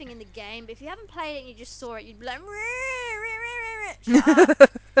whole hair thing in the game. But if you haven't played it and you just saw it, you'd be like, shut up.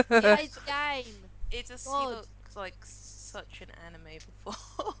 Play the game. It just he God. looks like such an anime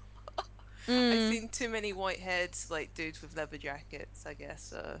before. I've mm. seen too many white-haired like dudes with leather jackets, I guess.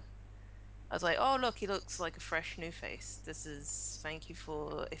 So I was like, oh look, he looks like a fresh new face. This is thank you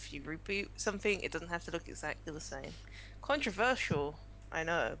for if you reboot something, it doesn't have to look exactly the same. Controversial, I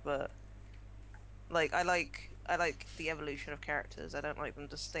know, but like I like the evolution of characters. I don't like them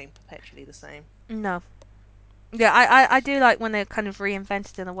just staying perpetually the same. No. Yeah, I do like when they're kind of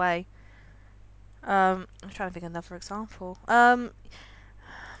reinvented in a way. I'm trying to think of another example.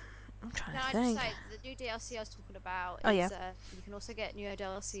 I'm trying Can to I just think. say the new DLC I was talking about Oh yeah. is you can also get new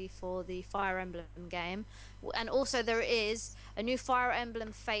DLC for the Fire Emblem game, and also there is a new Fire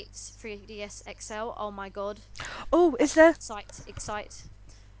Emblem Fates 3DS XL. Oh my god, Oh, is there? excite.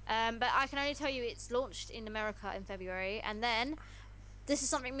 But I can only tell you it's launched in America in February, and then this is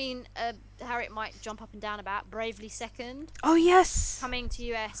something me and Harriet might jump up and down about. Bravely Second Oh yes. coming to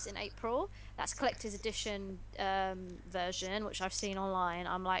US in April. That's collector's edition version, which I've seen online.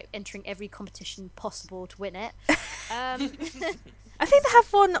 I'm like entering every competition possible to win it. Um, I this think is they so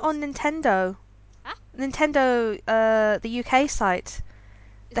have one cool. on Nintendo. Huh? Nintendo, the UK site.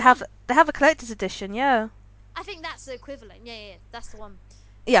 Is They there one? have a collector's edition. Yeah. I think that's the equivalent. Yeah, yeah, that's the one.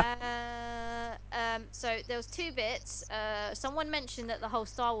 Yeah. So there was two bits. Someone mentioned that the whole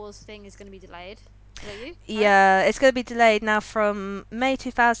Star Wars thing is going to be delayed. Is that you? Harriet? Yeah, it's going to be delayed now from May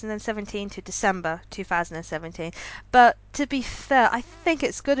 2017 to December 2017. But to be fair, I think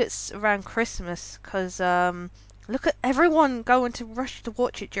it's good it's around Christmas because look at everyone going to rush to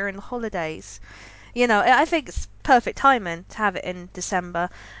watch it during the holidays. You know, I think it's perfect timing to have it in December.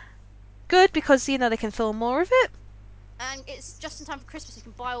 Good because you know they can film more of it. And it's just in time for Christmas. You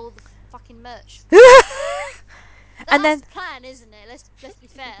can buy all the fucking merch. and That's then the plan, isn't it? Let's be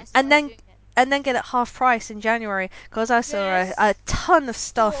fair. That's and why they're then doing it. and then get it half price in January because I saw a Yes. ton of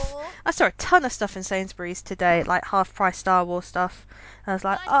stuff. Or I saw a ton of stuff in Sainsbury's today, like half price Star Wars stuff. And I was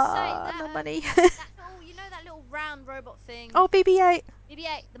can like, I just say no that money. that little that little round robot thing, Oh, BB-8.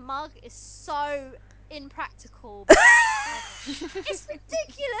 BB-8, the mug is so impractical. But I love it. It's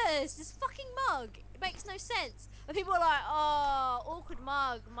ridiculous. This fucking mug. It makes no sense. And people are like, oh, awkward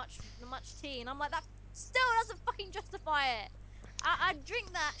mug, much tea. And I'm like, that still doesn't fucking justify it. I'd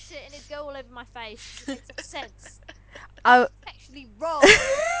drink that shit and it'd go all over my face because it makes no sense. I Architecturally wrong.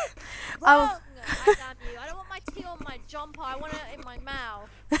 I Wrong! I damn you. I don't want my tea on my jumper. I want it in my mouth.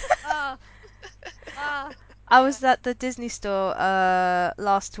 Ah, I anyway. was at the Disney store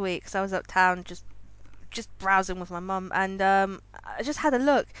last week, so I was uptown just browsing with my mum, and I just had a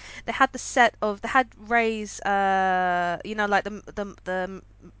look. They had Ray's like the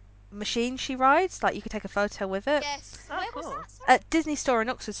machine she rides, like you could take a photo with it Yes. Oh, Where was cool. that? Sorry. at Disney Store in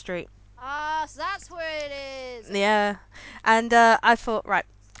Oxford Street. So that's where it is. Okay. Yeah, and I thought, right,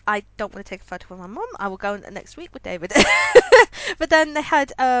 I don't want to take a photo with my mum. I will go next week with David. But then they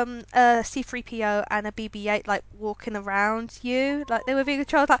had a C3PO and a BB-8 like walking around you, like they were being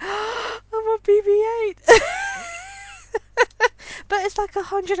controlled. Like, I want BB-8, but it's like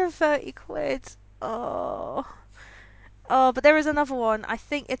 130 quid. Oh, oh, but there is another one. I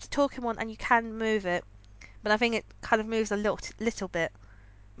think it's a talking one, and you can move it, but I think it kind of moves a little bit.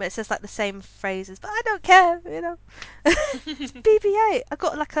 But it says like the same phrases, but I don't care, you know. It's BB-8. I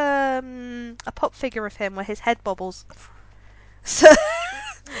got like a pop figure of him where his head bobbles. So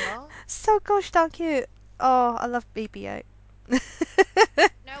Aw. so gosh darn cute. Oh, I love BB-8. You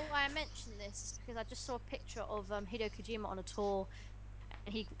know why I mentioned this is because I just saw a picture of Hideo Kojima on a tour,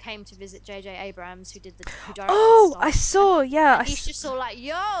 and he came to visit J.J. Abrams, who directed Oh, I Star Wars, saw. Yeah, and he's just all like,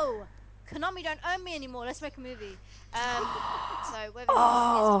 "Yo, Konami don't own me anymore. Let's make a movie." So whether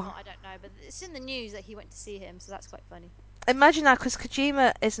he is or Oh, not, I don't know, but it's in the news that he went to see him, so that's quite funny. imagine that, because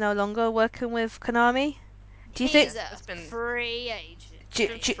Kojima is no longer working with Konami. Do you think? He's Yeah, a it's been free agent. Do,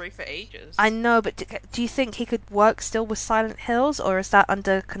 been do, free for I ages. know, but do you think he could work still with Silent Hills, or is that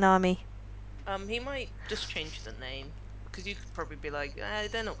under Konami? He might just change the name because you could probably be like,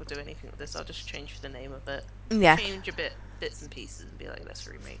 they're not gonna do anything with this. I'll just change the name of it, Yeah, change a bits and pieces, and be like, let's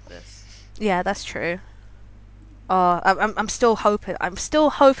remake this. yeah, that's true. Oh, I'm still hoping. I'm still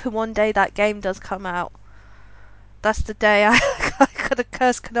hoping one day that game does come out. That's the day I gotta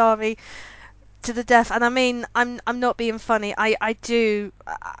curse Konami to the death. And I mean, I'm not being funny. I do.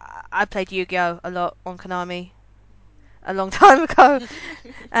 I played Yu-Gi-Oh a lot on Konami a long time ago,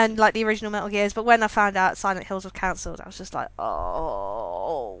 and like the original Metal Gears. But when I found out Silent Hills was cancelled, I was just like,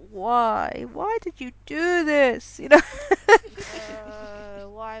 oh, why? Why did you do this? You know.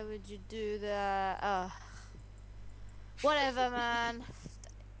 Why would you do that? Whatever, man.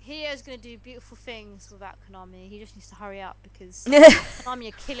 Hideo's gonna do beautiful things without Konami. He just needs to hurry up because Konami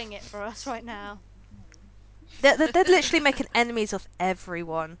are killing it for us right now. They're literally making enemies of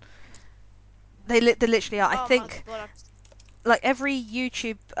everyone. They literally are. I Oh my think god, like every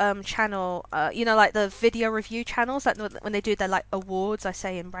YouTube channel, like the video review channels, like when they do their like awards, I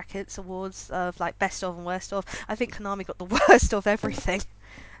say in brackets awards of like best of and worst of. I think Konami got the worst of everything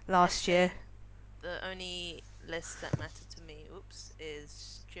I'd last year. say the only list that mattered to me, oops,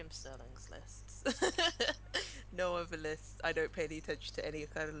 is Jim Sterling's lists. No other lists. I don't pay any attention to any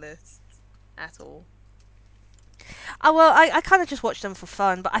kind of lists at all. Oh well, I kind of just watched them for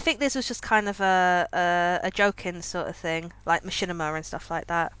fun, but I think this was just kind of a joking sort of thing, like Machinima and stuff like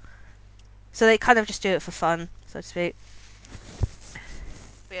that. So they kind of just do it for fun, so to speak.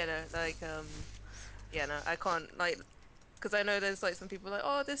 But yeah, no, like yeah, no, I can't like because I know there's like some people like,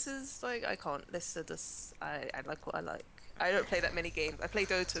 oh, this is like I can't listen to this. I like what I like. I don't play that many games. I play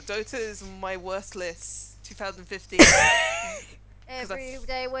Dota. Dota is my worst list, 2015. Because every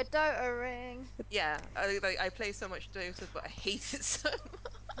day we're Dota ring. I play so much Dota, but I hate it so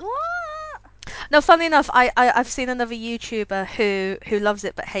much. What? No, funnily enough, I've seen another YouTuber who loves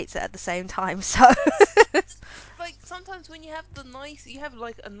it but hates it at the same time. So Like sometimes when you have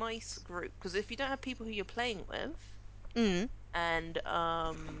like a nice group. Because if you don't have people who you're playing with, mm. and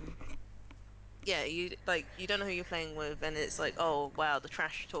yeah, you don't know who you're playing with, and it's like, oh wow, the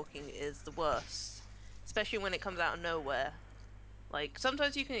trash talking is the worst, especially when it comes out of nowhere. Like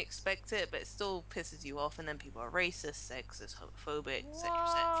sometimes you can expect it, but it still pisses you off, and then people are racist, sexist, homophobic, etc.,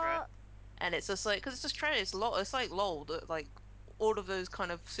 etc. What? And it's just like because it's just trash. It's like lol. Like all of those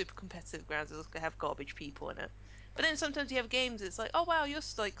kind of super competitive grounds have garbage people in it. But then sometimes you have games. It's like, oh wow, you're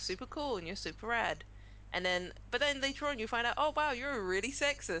like super cool and you're super rad. And then, but then later on, you find out, oh wow, you're really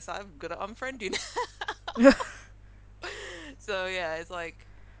sexist. I'm gonna unfriend you now. So yeah, it's like,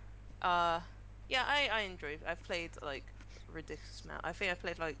 uh, yeah, I enjoy. I've played like a ridiculous amount. I think I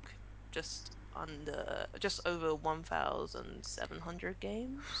played like just over 1,700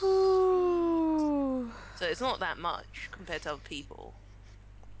 games. Ooh. So it's not that much compared to other people.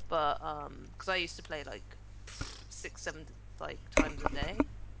 But because I used to play like six, seven like times a day.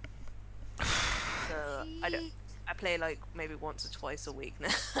 I don't. Sweet. I play like maybe once or twice a week now.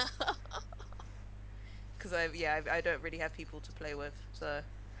 Because I don't really have people to play with. So,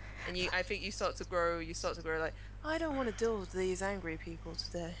 and I think you start to grow like, I don't want to deal with these angry people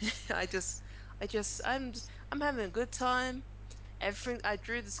today. I just, I'm having a good time. Everything, I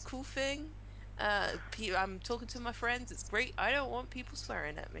drew this cool thing. I'm talking to my friends. It's great. I don't want people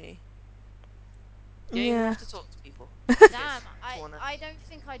swearing at me. You don't even Yeah. have to talk to people to get Damn, to I wanna. I don't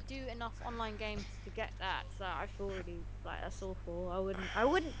think I do enough online games to get that. So I feel really like that's awful. I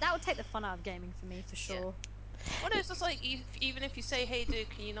wouldn't. That would take the fun out of gaming for me for Yeah. sure. Well, no, it's just like even if you say, "Hey, dude,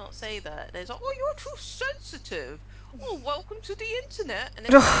 can you not say that?" There's like, "Oh, you're too sensitive." Oh, welcome to the internet, and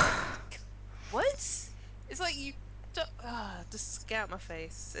it's like, what? It's like you just get out my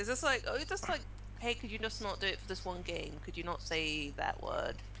face. It's just like, oh, just like, hey, could you just not do it for this one game? Could you not say that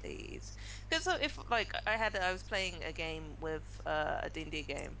word, please? Because if like I was playing a game with a D&D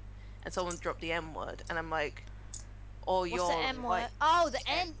game, and someone dropped the M word, and I'm like, oh, What's the you're M right. word? Oh, the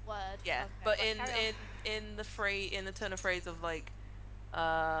Yeah, N word. yeah. Okay, But right. Carry on. in the phrase in the turn of phrase of like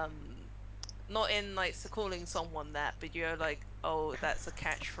um not in like calling someone that, but you're like, oh, that's a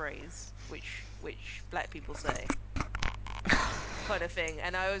catchphrase which black people say, kind of thing.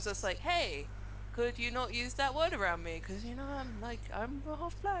 And I was just like, hey, could you not use that word around me? Because I'm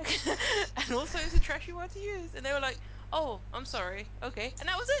half black, and also it's a trashy word to use. And they were like, oh, I'm sorry, okay, and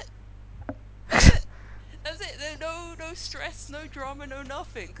that was it. That was it. That's it. No stress, no drama, no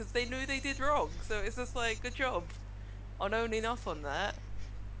nothing, because they knew they did wrong. So it's just like, good job on owning up on that.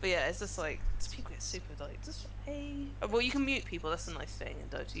 But yeah, it's just like people get super like, just hey. Well, you can mute people. That's a nice thing in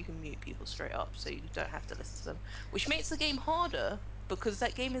Dota. You can mute people straight up, so you don't have to listen to them, which makes the game harder because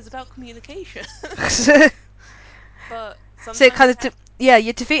that game is about communication. But So it sometimes kind you of, have. yeah,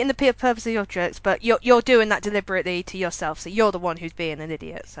 you're defeating the purpose of your jokes, but you're doing that deliberately to yourself. So you're the one who's being an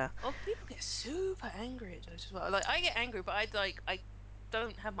idiot. So. Oh, people get super angry at Dota as well. Like I get angry, but I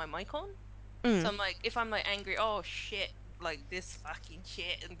don't have my mic on. So Mm. I'm like, if I'm like angry, oh shit, like this fucking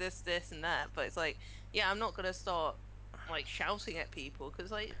shit and this and that. But it's like, yeah, I'm not gonna start like shouting at people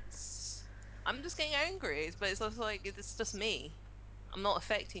because I'm just getting angry. But it's just like it's just me. I'm not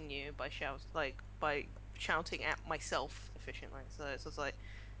affecting you by by shouting at myself efficiently. So it's just like,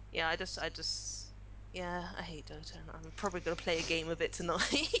 yeah, yeah, I hate Dota. And I'm probably gonna play a game of it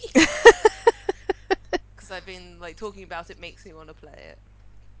tonight because I've been like talking about it makes me want to play it.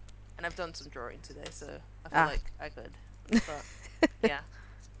 And I've done some drawing today, so I feel Ah. like I could. But yeah,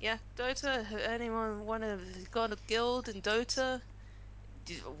 yeah, Dota. Anyone want to got a guild in Dota?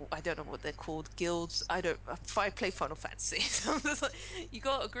 I don't know what they're called. Guilds. I don't. I play Final Fantasy. So I'm just like, you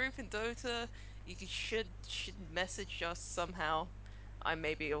got a group in Dota. You should message us somehow. I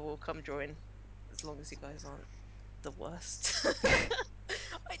maybe will come join, as long as you guys aren't the worst.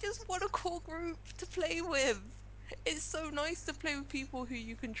 I just want a cool group to play with. It's so nice to play with people who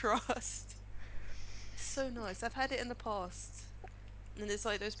you can trust. It's so nice. I've had it in the past. And it's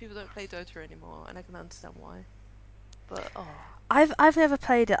like those people don't play Dota anymore, and I can understand why. But I've never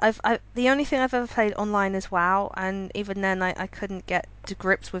played it. The only thing I've ever played online is WoW, and even then I couldn't get to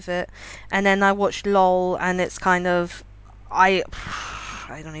grips with it. And then I watched LOL, and it's kind of I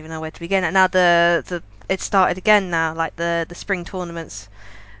I don't even know where to begin. And now the it started again now, like the spring tournaments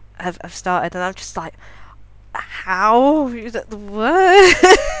have started, and I'm just like, how what?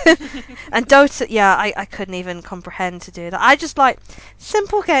 And Dota, yeah, I couldn't even comprehend to do that. I just like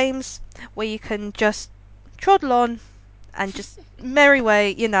simple games where you can just trundle on and just merry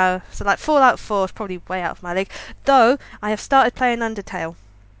way, you know. So like Fallout 4 is probably way out of my league. Though I have started playing Undertale.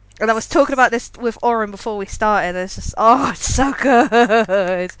 And I was talking about this with Oren before we started. It's just, oh, it's so good.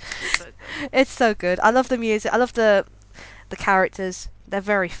 it's so good. It's so good. I love the music. I love the characters. They're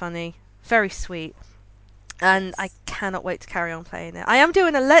very funny, very sweet. And I Yes. cannot wait to carry on playing it. I am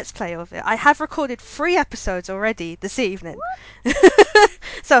doing a let's play of it. I have recorded 3 episodes already this evening.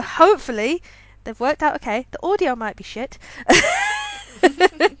 So hopefully they've worked out okay. The audio might be shit.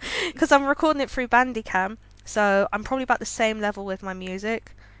 Because I'm recording it through Bandicam, so I'm probably about the same level with my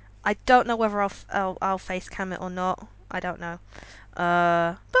music. I don't know whether I'll face cam it or not. I don't know.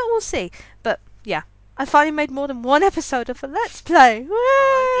 But we'll see. But yeah, I finally made more than 1 episode of a Let's Play.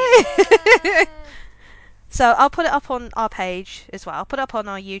 Oh yeah. Whey! Yay! So I'll put it up on our page as well. I'll put it up on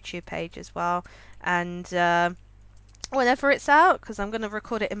our YouTube page as well. And whenever it's out, because I'm going to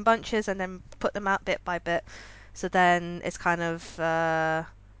record it in bunches and then put them out bit by bit. So then it's kind of,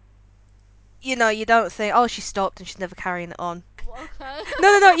 you don't think, oh, she stopped and she's never carrying it on. Okay.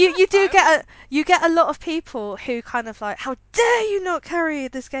 No. You do I would. get a lot of people who kind of like, how dare you not carry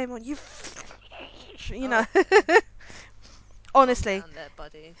this game on? You know. Okay. Honestly, down there,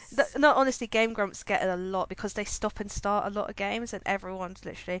 buddies. no, honestly, Game Grumps get it a lot because they stop and start a lot of games, and everyone's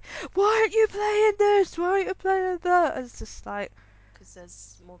literally, "Why aren't you playing this? Why aren't you playing that?" It's just like, Because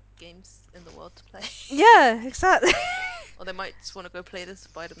there's more games in the world to play. yeah, exactly. Or they might just want to go play this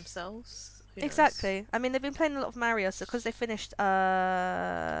by themselves. Who knows? Exactly. I mean, they've been playing a lot of Mario, so because they finished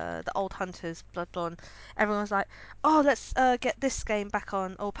the old Hunters Bloodborne, everyone's like, "Oh, let's get this game back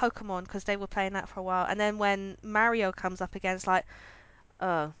on," or Pokemon, because they were playing that for a while. And then when Mario comes up again, it's like,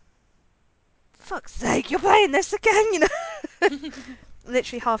 "Oh, fuck's sake, you're playing this again!" You know.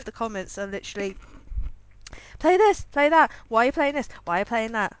 Literally half the comments are literally, "Play this, play that. Why are you playing this? Why are you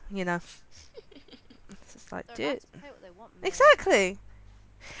playing that?" You know. It's just like, They're allowed dude. to play what they want, mate. Exactly.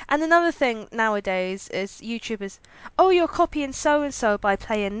 And another thing nowadays is YouTubers, "Oh, you're copying so and so by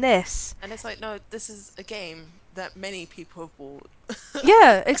playing this." And it's like, no, this is a game that many people have bought.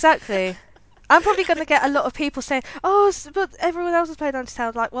 Yeah, exactly. I'm probably going to get a lot of people saying, "Oh, but everyone else has played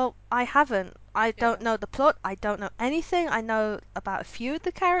Undertale." Like, well, I haven't. I Yeah. don't know the plot. I don't know anything. I know about a few of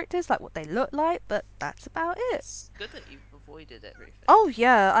the characters, like what they look like, but that's about it. It's good that you've avoided everything. Oh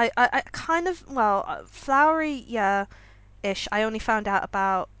yeah, I kind of well, Flowery, yeah, ish. I only found out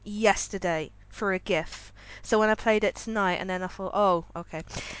about yesterday through a GIF. So when I played it tonight, and then I thought, oh, okay.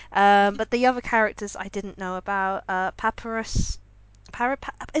 But the other characters I didn't know about. Papyrus.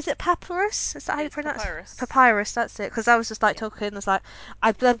 Is it Papyrus? Is that how you It's pronounce it? Papyrus. Papyrus, that's it. Because I was just like Yeah. talking, and it's like,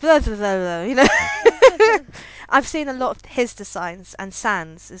 I blah blah blah blah, blah you know. I've seen a lot of his designs and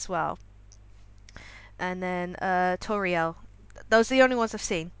Sans as well. And then Toriel. Those are the only ones I've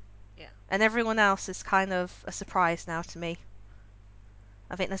seen. Yeah. And everyone else is kind of a surprise now to me.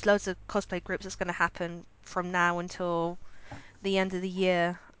 I think there's loads of cosplay groups that's going to happen from now until the end of the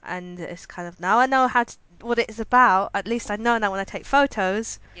year, and it's kind of now I know what it is about. At least I know now when I take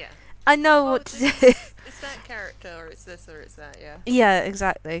photos. Yeah. I know Oh, what to this do. is it's that character, or it's this, or it's that. Yeah. Yeah,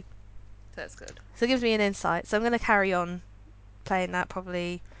 exactly. That's good. So it gives me an insight. So I'm going to carry on playing that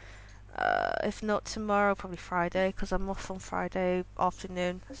probably. If not tomorrow, probably Friday, because I'm off on Friday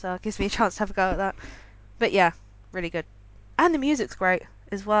afternoon. So it gives me a chance to have a go at that. But yeah, really good. And the music's great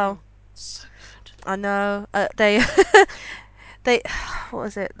as well. So good. I know. They they what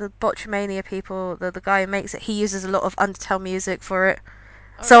was it? The Botchamania people, the guy who makes it, he uses a lot of Undertale music for it.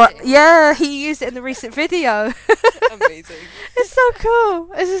 Oh, So really? yeah, he used it in the recent video. Amazing. It's so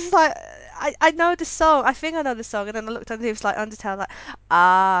cool. It's just like I know the song. I think I know the song, and then I looked under it was like Undertale. Like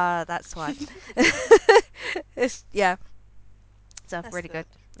that's why. It's yeah. So That's really good.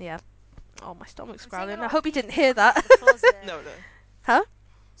 good. Yeah. Oh, my stomach's I'm seeing a growling. I lot of hope you didn't people hear coming that. out of the closet. No, no. Huh?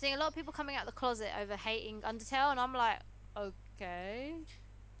 Seeing a lot of people coming out of the closet over hating Undertale, and I'm like, okay.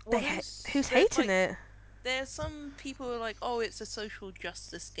 Well, Who's there's hating like it? there's some people who are like, oh, it's a social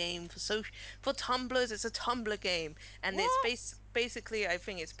justice game for Tumblrs. It's a Tumblr game, and it's What? basically I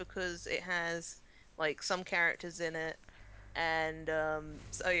think it's because it has like some characters in it, and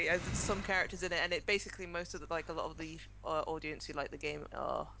so yeah, there's some characters in it, and it basically most of the like a lot of the audience who like the game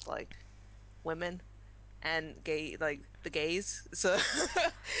are like women and gay, like the gays. So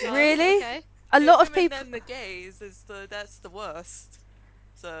Oh, Really? okay. A yeah, lot of women people. and the gays is that's the worst.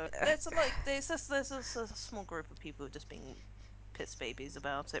 So there's like there's a small group of people just being piss babies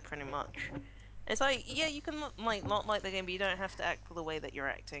about it, pretty much. It's like yeah, you can like not like the game, but you don't have to act the way that you're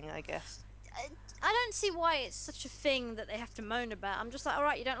acting, I guess. I, I don't see why it's such a thing that they have to moan about. I'm just like, all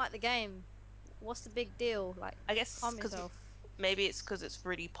right, you don't like the game. What's the big deal? Like, I guess calm because yourself. maybe it's because it's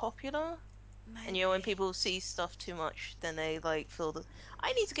really popular, and when Maybe. people see stuff too much, then they like feel that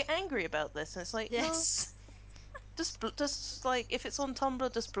I need to get angry about this, and it's like no, Yes. just like if it's on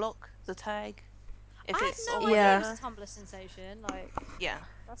Tumblr, just block the tag. I If had it's on no idea it Yeah. was a whatever, Tumblr sensation. Like, yeah.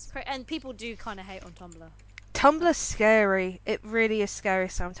 that's crazy. And people do kind of hate on Tumblr. Tumblr's That's scary. It really is scary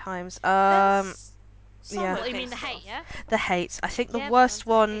sometimes. There's some Yeah. what you okay mean the hate, stuff. yeah? The hate. I think Yeah, man, the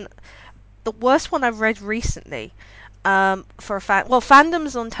hate. the worst one I read recently, for a fan. Well,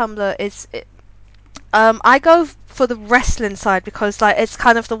 fandoms on Tumblr is. I go for the wrestling side because like it's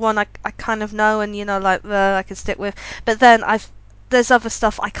kind of the one I kind of know and like the I can stick with. But then there's other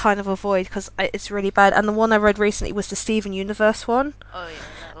stuff I kind of avoid because it's really bad. And the one I read recently was the Steven Universe one. Oh yeah,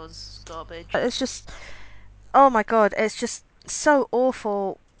 that was garbage. It's just oh my god, it's just so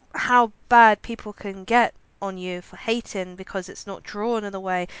awful how bad people can get on you for hating because it's not drawn in a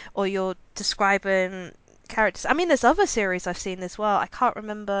way or you're describing characters. I mean, there's other series I've seen as well. I can't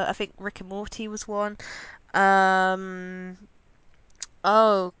remember. I think Rick and Morty was one. Um,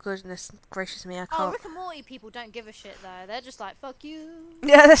 Oh goodness gracious me, I Oh, can't. Rick and Morty people don't give a shit though. They're just like, fuck you,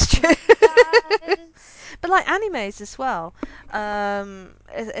 Yeah, that's true. guys. But like animes as well,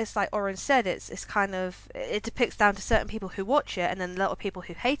 it's like Oren said, it's kind of it depicts down to certain people who watch it, and then a lot of people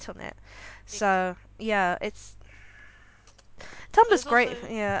who hate on it. Big time. So yeah, it's But Tumblr's it's great, also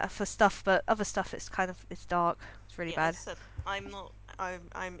yeah, for stuff, but other stuff it's dark. It's really yeah, as bad. I said, I'm not.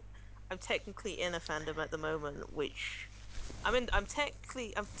 I'm technically in a fandom at the moment, which I'm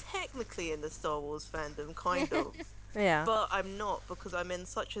technically in the Star Wars fandom, kind of, Yeah. but I'm not because I'm in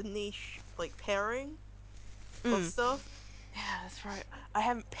such a niche like pairing of Mm. stuff. Yeah, that's right. I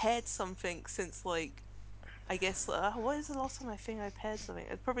haven't paired something since like I guess what is the last time I think I paired something?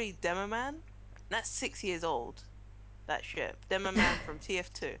 It's probably Demoman. That's 6 years old. That ship, Demoman from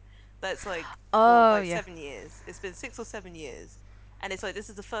TF2. That's like or Oh like yeah. 7 years. It's been 6 or 7 years, and it's like this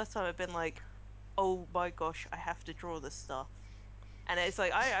is the first time I've been like, oh my gosh, I have to draw this stuff. And it's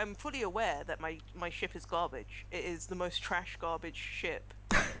like I'm fully aware that my ship is garbage. It is the most trash garbage ship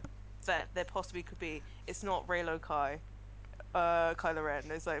that there possibly could be. It's not Raylo Kai, Kylo Ren.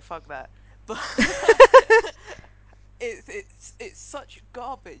 It's like fuck that. But it's such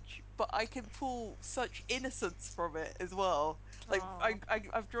garbage, but I can pull such innocence from it as well. Like Oh.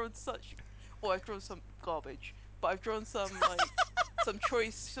 I've drawn such, well, I've drawn some garbage, but I've drawn some like some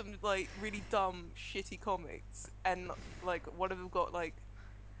like really dumb shitty comics, and like one of them got like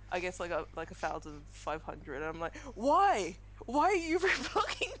I guess like 1,500. And I'm like, why are you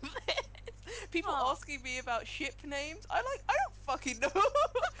reblocking this? People Oh. asking me about ship names. I don't fucking know.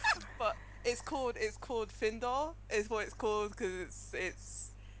 But it's called Findar is what it's called because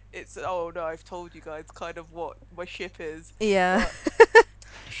it's oh no, I've told you guys kind of what my ship is. Yeah. But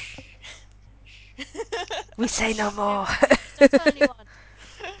shh, shh. We say no Shh, more. just don't tell anyone.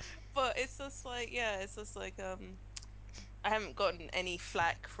 But it's just like yeah, it's just like I haven't gotten any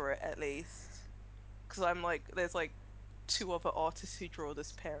flack for it at least because I'm like there's like two other artists who draw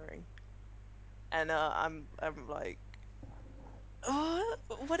this pairing, and I'm like uh,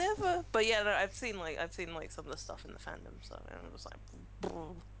 whatever. But yeah, no, I've seen like some of the stuff in the fandom, so I'm just like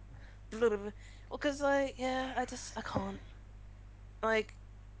well, because like yeah, I can't like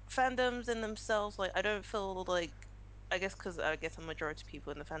fandoms in themselves. Like I don't feel like I guess because I guess a majority of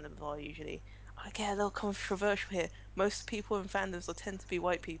people in the fandoms are usually I get a little controversial here. Most people in fandoms will tend to be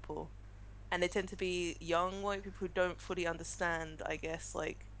white people, and they tend to be young white people who don't fully understand, I guess,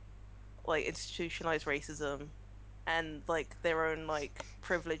 like institutionalized racism and like their own like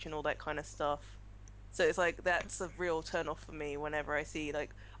privilege and all that kind of stuff. So it's like that's a real turn off for me whenever I see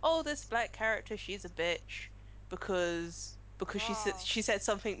like, oh, this black character, she's a bitch because Oh. she said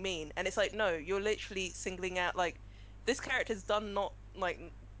something mean, and it's like, no, you're literally singling out like this character's done not like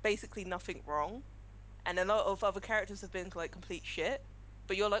basically nothing wrong, and a lot of other characters have been like complete shit.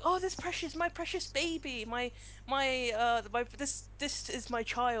 But you're like, oh, this precious, my precious baby, my this is my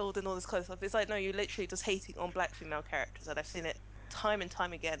child, and all this kind of stuff. It's like, no, you're literally just hating on black female characters, and I've seen it time and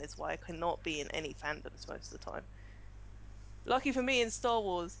time again. Is why I cannot be in any fandoms most of the time. Lucky for me, in Star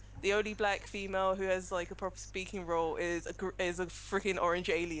Wars, the only black female who has like a proper speaking role is a freaking orange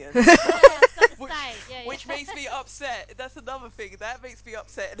alien. So, Yeah, I was gonna which say. Yeah, which yeah. makes me upset. That's another thing that makes me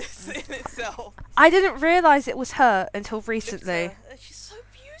upset in itself. I didn't realise it was her until recently. Lipta, she's so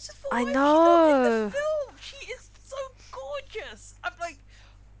beautiful. I Why is she not in the know. film? She is so gorgeous. I'm like,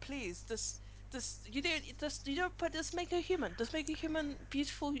 please, just you don't but just make her human. Just make a human,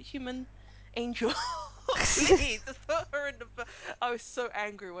 beautiful human angel. Please, just put her in the. I was so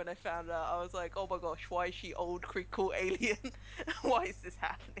angry when I found out. I was like, oh my gosh, why is she old, cool alien? Why is this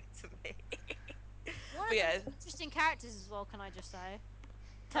happening to me? One But of the yeah, more interesting characters as well. Can I just say?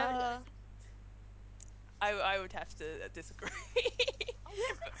 Totally. uh, I would have to disagree. Oh, you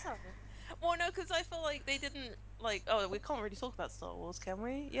don't think so? Well, no, because I feel like they didn't like. Oh, we can't really talk about Star Wars, can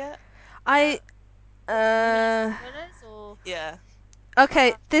we? Yeah, yeah, I You mean like uh spoilers or? yeah.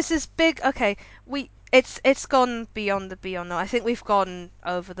 okay, Uh, this is big. Okay, it's gone beyond the beyond now. I think we've gone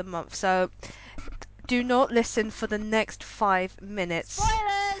over the month. So do not listen for the next 5 minutes.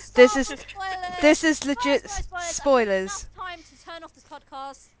 spoilers! This Star is Wars spoilers! this is Spoilers, legit spoilers, spoilers! I've given enough spoilers. time to turn off this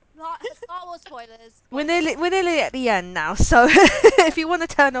podcast. Star Wars spoilers. We're Gone. nearly at the end now, so if you want to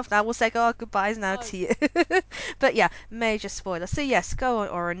turn off now, we'll say our goodbyes now No. to you. But yeah, major spoiler. So yes, go on,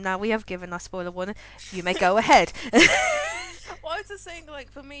 Oren. Now we have given our spoiler warning. You may go ahead. Well, I was just saying, like,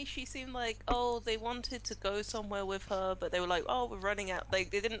 for me, she seemed like, oh, they wanted to go somewhere with her, but they were like, oh, we're running out.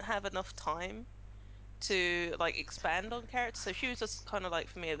 Like, they didn't have enough time to, like, expand on characters. So she was just kind of like,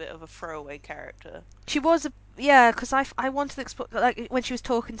 for me, a bit of a throwaway character. She was a yeah, because I wanted to explore like when she was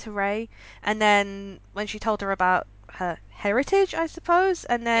talking to Ray, and then when she told her about her heritage, I suppose,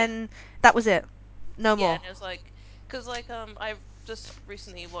 and Yeah. then that was it. No Yeah, more. and it was like, because like I just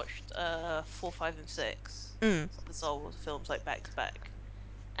recently watched 4, 5, and 6, Mm. the Star Wars films like back to back,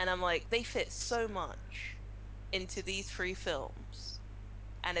 and I'm like they fit so much into these three films,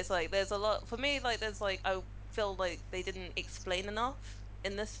 and it's like there's a lot for me. Like there's like I feel like they didn't explain enough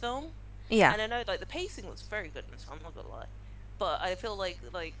in this film, Yeah. and I know like the pacing was very good in this film. I'm not gonna lie, but I feel like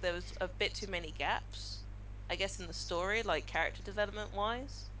there was a bit too many gaps, I guess, in the story, like character development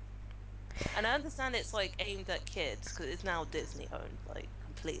wise. And I understand it's like aimed at kids because it's now Disney owned like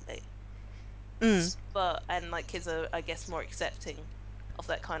completely. Mm. But and like kids are I guess more accepting of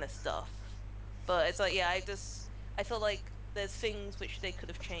that kind of stuff. But it's like yeah, I feel like there's things which they could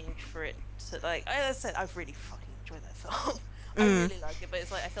have changed for it to like as I said, I've really fucking enjoyed that film. I Mm. really like it, but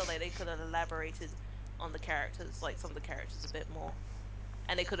it's like I feel like they could have elaborated on the characters, like some of the characters a bit more,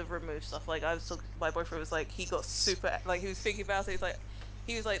 and they could have removed stuff. Like I was talking, my boyfriend was like, he got super like he was thinking about it.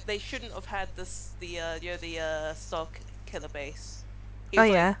 He was like, they shouldn't have had this the Star Killer base. He Oh was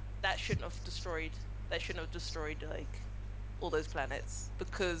like, yeah. that shouldn't have destroyed like all those planets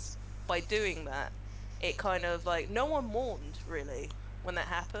because by doing that, it kind of like no one mourned really when that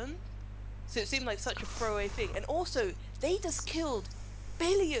happened. So it seemed like such a throwaway thing, and also they just killed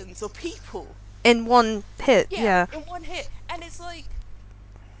billions of people. In one hit. Yeah, Yeah. in one hit, and it's like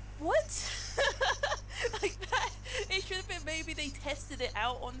what? Like that it should have been maybe they tested it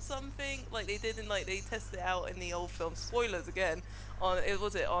out on something like they didn't like they tested it out in the old film. Spoilers again on it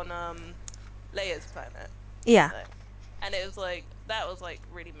was it on Leia's planet, didn't Yeah. they? And it was like that was like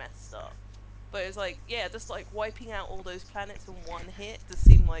really messed up. But it was like yeah, just like wiping out all those planets in one hit just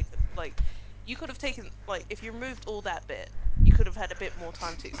seemed like you could have taken like if you removed all that bit, you could have had a bit more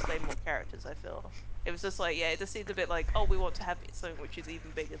time to explain more characters, I feel. It was just like yeah, it just seemed a bit like oh, we want to have something which is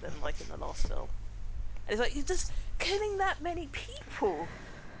even bigger than like in the last film. And it's like you're just killing that many people.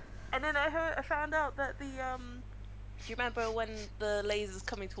 And then I found out that the. Do you remember when the laser's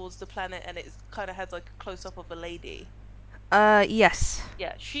coming towards the planet and it kind of has like a close up of a lady? Yes.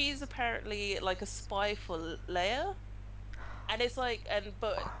 Yeah, she's apparently like a spy for Leia, and it's like, and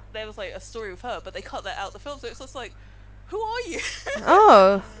but there was like a story with her, but they cut that out the film, so it's just like, who are you?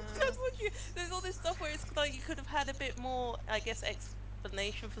 Oh. That's what you. There's all this stuff where it's like you could have had a bit more, I guess,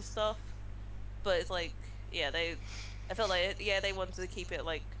 explanation for stuff, but it's like, yeah, they. I felt like yeah, they wanted to keep it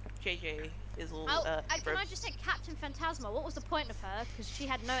like JJ is all Oh, can I just Abrams. say Captain Phantasma? What was the point of her? Because she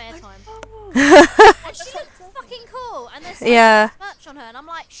had no I airtime. know. And What she that's what looked I'm saying. fucking cool. And they're saying so Yeah. much on her. And I'm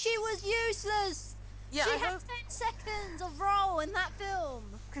like, she was useless. Yeah, She I had hope 10 seconds of role in that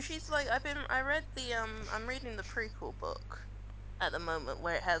film. because she's like I read the I'm reading the prequel book at the moment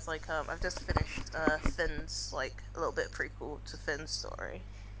where it has like I've just finished Finn's like a little bit of prequel to Finn's story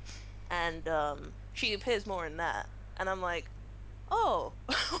and she appears more in that and I'm like oh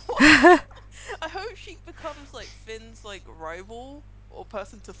I hope she becomes like Finn's like rival or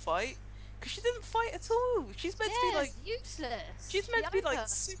person to fight because she didn't fight at all. Yes, useless. She's The meant to be like Ogre.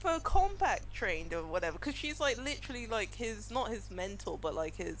 super combat trained or whatever because she's like literally like his not his mentor but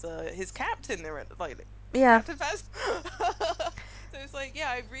like his captain there like Yeah. Captain Phasma. So it's like yeah,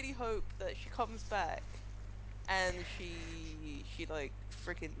 I really hope that she comes back and she like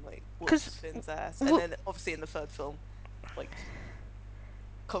freaking like whoops Because Finn's ass and then obviously in the third film like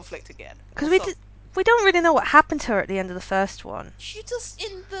conflict again or some. we don't really know what happened to her at the end of the first one. She just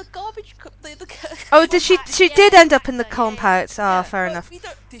in the garbage Oh, in did the she? Compact. She Yeah, did the end up in the compactor. Yeah, yeah, compact. Ah, yeah, fair but enough. we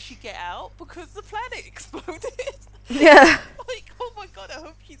don't. Did she get out because the planet exploded? Yeah. Like, oh my god, I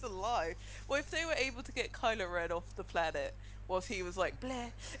hope she's alive. Well, if they were able to get Kylo Ren off the planet whilst he was like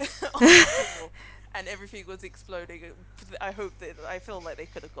bleh on the floor and everything was exploding, I hope that I feel like they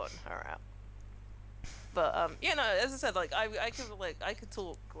could have gotten her out. But you know, as I said, like I could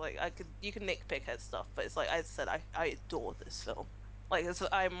talk like I could you can nitpick at stuff, but it's like as I said, I adore this film. Like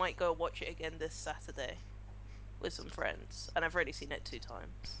I might go watch it again this Saturday with some friends, and I've already seen it 2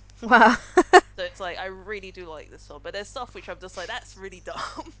 times. Wow. So it's like I really do like this film, but there's stuff which I'm just like that's really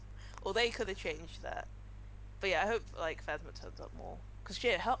dumb, or they could have changed that. But yeah, I hope like Phasma turns up more because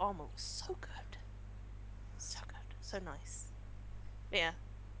yeah, her armor was so good, so nice. But yeah,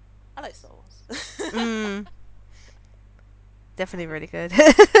 I like Star Wars. Mm. I'm Definitely gonna really good.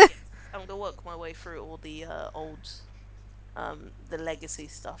 yes, I'm gonna work my way through all the old the legacy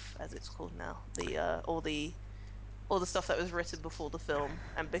stuff as it's called now, the all the stuff that was written before the film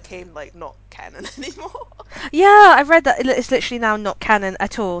and became like not canon anymore. Yeah, I read that it's literally now not canon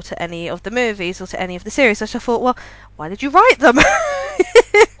at all to any of the movies or to any of the series. So I thought, well, why did you write them?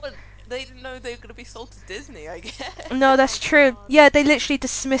 Well, they didn't know they were gonna be sold to Disney, I No, Oh that's guess. true. God. Yeah, they literally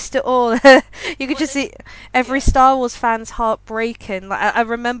dismissed it all. You could Well, just they see every yeah. Star Wars fan's heart breaking. Like I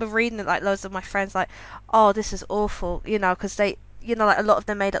remember reading it, like loads of my friends, like, "Oh, this is awful," because they, like a lot of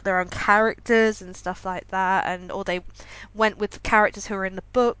them made up their own characters and stuff like that, and or they went with characters who were in the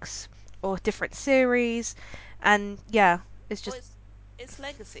books or different series, and yeah, it's Well, just it's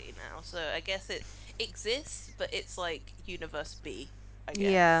legacy now, so I guess it exists, but it's like Universe B, I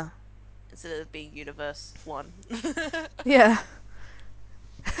guess, yeah, instead of being Universe One. yeah.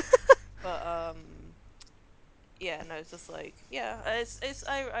 But yeah, no, it's just like yeah, it's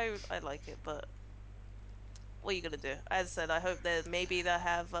I like it, but what are you gonna do? As I said, I hope that maybe they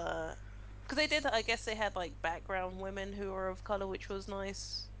have because they did. I guess they had like background women who are of color, which was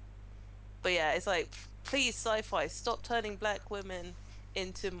nice. But yeah, it's like please sci-fi stop turning black women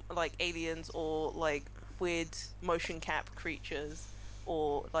into like aliens or like weird motion cap creatures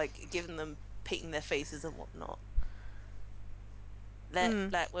or like giving them painting their faces and whatnot. Let Mm.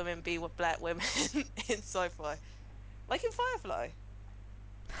 black women be what black women in sci-fi, like in Firefly.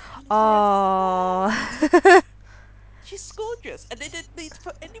 Jennifer Oh. Lawrence. She's gorgeous, and they didn't need to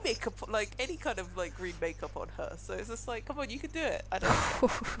put any makeup, like any kind of like green makeup on her. So it's just like, come on, you can do it. I don't care.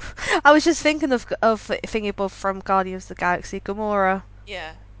 I was just thinking of thingy Bob from Guardians of the Galaxy, Gamora.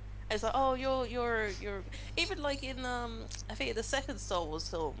 Yeah, and it's like, oh, you're even like in I think in the second Star Wars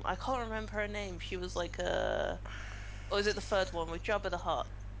film, I can't remember her name. She was like or is it the third one with Jabba the Hutt,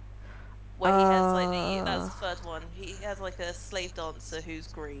 where he has like the that's Uh. the third one. He has like a slave dancer who's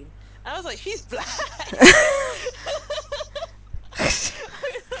green, and I was like, she's black.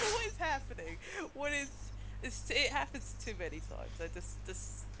 What is happening? What is it happens too many times. I just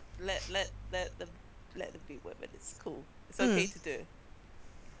let them be women. It's cool. It's okay Mm. to do.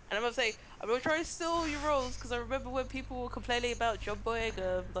 And I'm gonna say I'm gonna try to steal your roles because I remember when people were complaining about John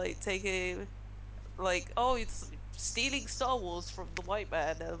Boyega like taking like oh it's stealing Star Wars from the white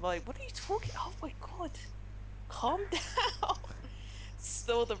man. And I'm like, what are you talking? Oh my god, calm down.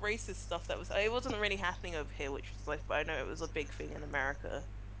 Still the racist stuff that was it wasn't really happening over here, which was like but I know it was a big thing in America.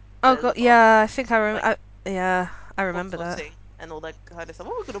 Oh There's god, a lot of yeah, I think like yeah, I remember that. boycotting and all that kind of stuff.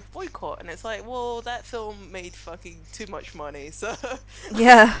 Oh, we're gonna boycott, and it's like, well, that film made fucking too much money, so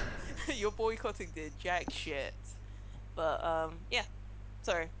Yeah. your boycotting did jack shit. But yeah,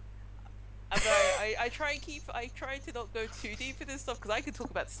 sorry. I try and keep I try to not go too deep in this stuff because I could talk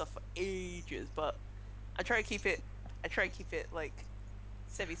about this stuff for ages, but I try and keep it I try and keep it like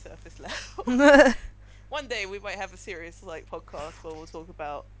semi-surface level. One day we might have a serious like podcast where we'll talk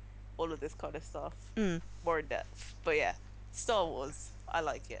about all of this kind of stuff Mm. more in depth. But yeah, Star Wars, I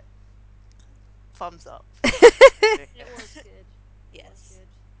like it. Thumbs up. It Yeah. was good. It was Yes. good.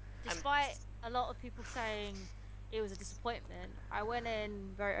 I'm Despite a lot of people saying it was a disappointment, I went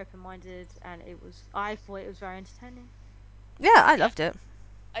in very open minded and I thought it was very entertaining. Yeah, I yeah. loved it.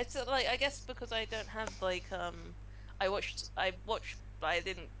 I still like I guess because I don't have like I watched but I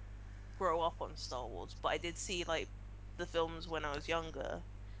didn't grow up on Star Wars, but I did see like the films when I was younger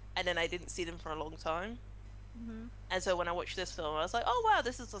and then I didn't see them for a long time. Hmm. And so when I watched this film, I was like, "Oh wow,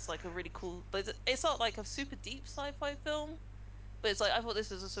 this is just like a really cool." But it's not like a super deep sci-fi film, but it's like I thought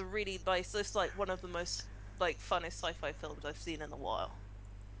this was just a really nice. It's like one of the most like funnest sci-fi films I've seen in a while.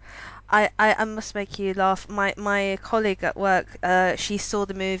 I must make you laugh. My colleague at work, she saw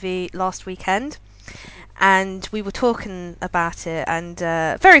the movie last weekend, Mm. and we were talking about it, and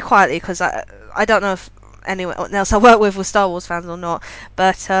very quietly because I don't know if anyone else I work with was Star Wars fans or not,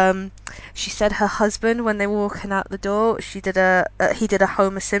 but she said her husband when they were walking out the door, he did a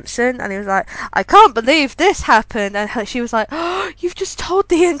Homer Simpson, and he was like, I can't believe this happened, and she was like, oh, you've just told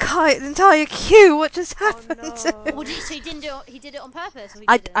the entire queue what just Oh happened. no! So he didn't do it. He did it on purpose, or he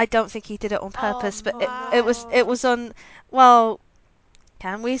I didn't. don't think he did it on Oh purpose, but Oh it man. no! was on. Well,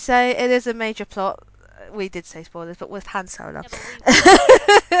 can we say it is a major plot? We did say spoilers, but with Han Solo. Yeah, but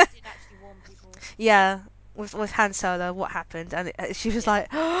we did actually warn people. Yeah, with Han Solo, what happened? And she was Yeah. like,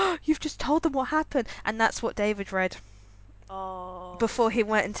 oh, "You've just told them what happened," and that's what David read Oh. before he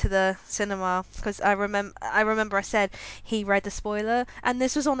went into the cinema. Because I remember I said he read the spoiler, and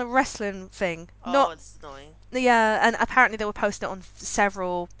this was on a wrestling thing, Oh, not it's annoying. yeah. And apparently they were posting it on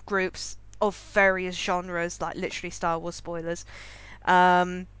several groups of various genres, like literally Star Wars spoilers.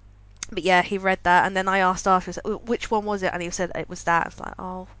 Um, but yeah, he read that, and then I asked after, which one was it, and he said it was that. I was like,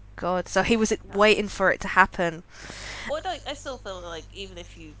 oh god. So he was No. waiting for it to happen. Or like, I still feel like even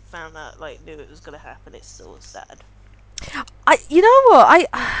if you found out, like, knew it was gonna happen, it's still sad. You know what?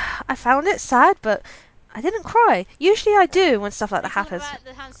 I found it sad, but I didn't cry. Usually I Yeah. do when stuff like Are that you talking happens. about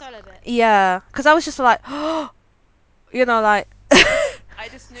the Han Solo bit? Yeah, because I was just like, like. I I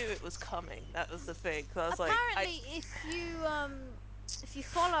just knew it was coming. That was the thing. 'Cause I was like, Apparently, if you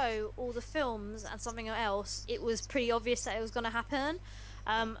follow all the films and something else, it was pretty obvious that it was going to happen.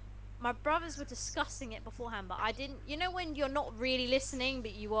 Um, my brothers were discussing it beforehand, but I didn't. You know when you're not really listening,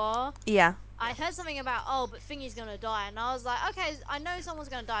 but you are. Yeah. I heard something about but Thingy's gonna die, and I was like, okay, I know someone's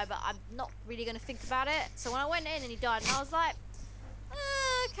gonna die, but I'm not really gonna think about it. So when I went in and he died, and I was like,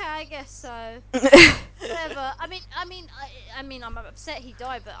 okay, I guess so. Whatever. I mean, I'm upset he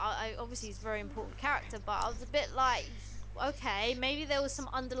died, but I obviously he's a very important character. But I was a bit like, okay, maybe there was some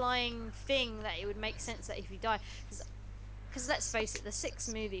underlying thing that it would make sense that if he died, because let's face it, the six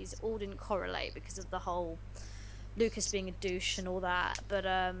movies all didn't correlate because of the whole Lucas being a douche and all that. But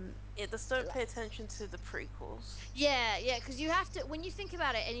yeah, just don't pay attention to the prequels. yeah, because you have to when you think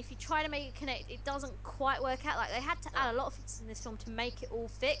about it, and if you try to make it connect, it doesn't quite work out. Like they had to No. add a lot of things in this film to make it all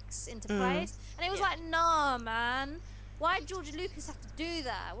fix into Mm. place, and it was Yeah. like, nah, man, why did George Lucas have to do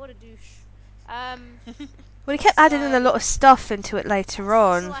that? What a douche. Um, Well, he kept adding in a lot so of stuff into it later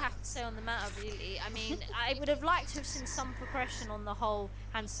that's all on. I have to say on the matter, really. I mean, I would have liked to have seen some progression on the whole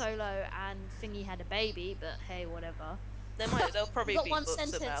Han Solo and Thingy had a baby, but hey, whatever. There'll We probably got be one books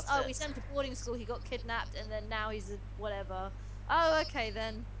sentence. about Oh, it. we sent him to boarding school. He got kidnapped, and then now he's a whatever. Oh, okay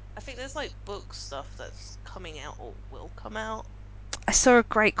then. I think there's like book stuff that's coming out or will come out. I saw a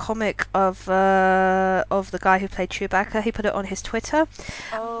great comic of the guy who played Chewbacca. He put it on his Twitter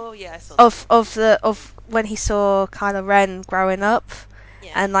Oh yeah, I saw that. of when he saw Kylo Ren growing up,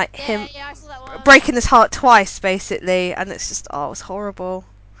 Yeah. and like Yeah, him yeah, I saw that one. breaking his heart twice, basically, and it's just it was horrible.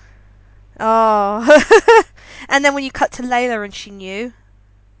 Oh, and then when you cut to Layla and she knew,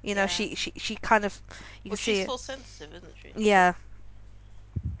 Yeah. she kind of you Well, can see she's it. force sensitive, isn't she? Yeah,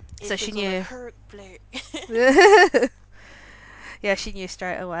 so It she was all like knew. her blue. Yeah, she knew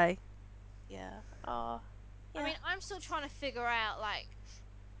straight away. Yeah. Oh. I Yeah. mean, I'm still trying to figure out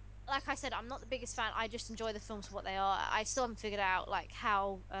like I said, I'm not the biggest fan. I just enjoy the films for what they are. I still haven't figured out like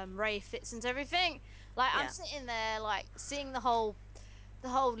how Ray fits into everything. Like I'm Yeah. sitting there like seeing the whole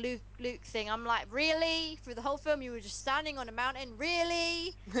Luke thing. I'm like, really? Through the whole film, you were just standing on a mountain,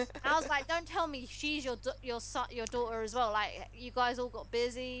 really? And I was like, don't tell me she's your son, your daughter as well. Like, you guys all got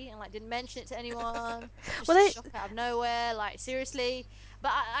busy and like didn't mention it to anyone, Well, just a they shock out of nowhere. Like, seriously.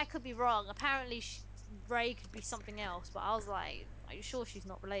 But I could be wrong. Apparently, Ray could be something else. But I was like, are you sure she's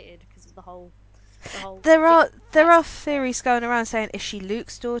not related because of the whole there thing? are there are Lightsaber. theories going around saying is she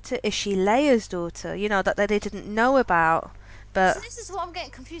Luke's daughter? Is she Leia's daughter? That they didn't know about, So but this is what I'm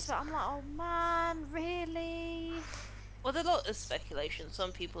getting confused about. I'm like, oh man, really? Well, there's a lot of speculation.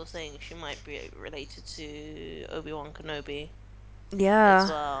 Some people saying she might be related to Obi-Wan Kenobi as yeah.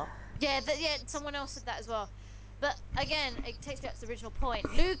 well. Yeah, someone else said that as well. But again, it takes me back to the original point.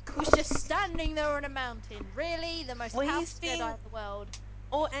 Luke was just standing there on a mountain. Really? The most Well, he's powerful Jedi being in the world.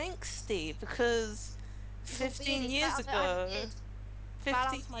 all angsty because He's all beardy. 15 He's like, years I have a ago, beard. Bow down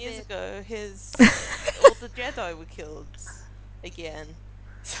 15 to my years beard. ago, his all the Jedi were killed again.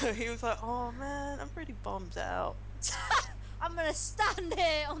 So he was like, "Oh man, I'm pretty bummed out." I'm gonna stand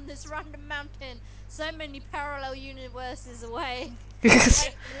here on this random mountain, so many parallel universes away, and wait for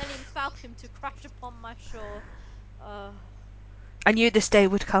the Millennium Falcon to crash upon my shore. Uh, I knew this day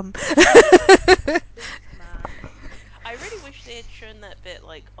would come. Luke, man. I really wish they had shown that bit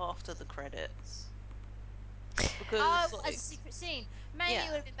like after the credits Oh, because as a like secret scene. Maybe yeah, it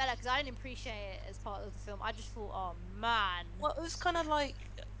would have been better because I didn't appreciate it as part of the film. I just thought, oh man. well it was kind of like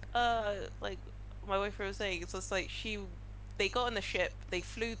my boyfriend was saying it's just like they got on the ship, they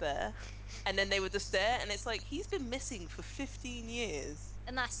flew there, and then they were just there, and it's like he's been missing for 15 years.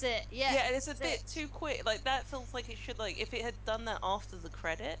 And that's it. Yeah, Yeah, and it's a that's it. bit too quick. Like that feels like it should like if it had done that after the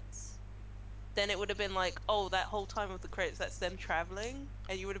credits, then it would have been like, oh, that whole time of the credits, that's them traveling,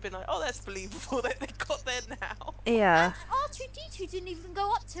 and you would have been like, oh, that's believable that they got there now. Yeah. And R2D2 didn't even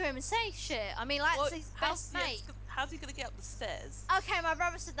go up to him and say shit. I mean, like, Well, that's his best mate. how's he gonna get up the stairs? Okay, my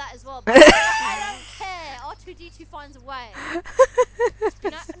brother said that as well, but I don't care. R2D2 finds a way.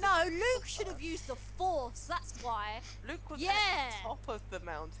 No, Luke should have used the Force. That's why. Luke was at the Yeah. top of the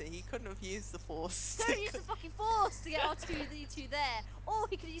mountain. He couldn't have used the force. Could have used the fucking Force to get R2D2 there, or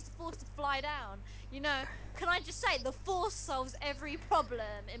he could have used the Force to fly down. Can I just say the Force solves every problem,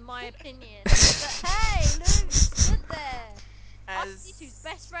 in my opinion. But hey, Luke stood there. R2D2's As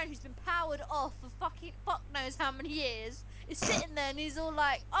best friend, who's been powered off for fucking fuck knows how many years, is sitting there and he's all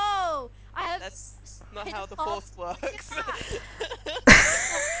like, "Oh, I have that's not hidden how the paths force to bring it works. back."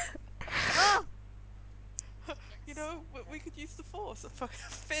 Oh, oh, You yes. know, we could use the force.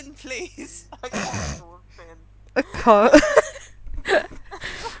 Finn, please. I can't deal with Finn. I can't.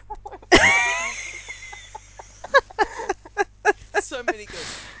 So many really good.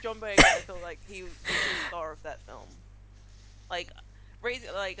 John Boyega, I feel like he was the star of that film. Like,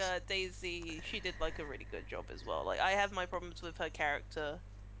 Daisy, she did like a really good job as well. Like, I have my problems with her character.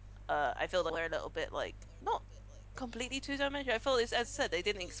 I feel like they're a little bit like not completely two-dimensional. I feel it's, as I said, they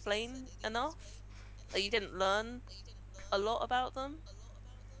didn't explain enough. Like, you didn't learn a lot about them.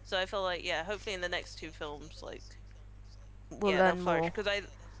 So I feel like, yeah, hopefully in the next two films, like, We'll yeah, they'll learn flourish. more. Because I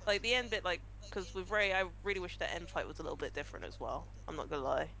like the end bit, like, because with Ray, I really wish that end fight was a little bit different as well. I'm not gonna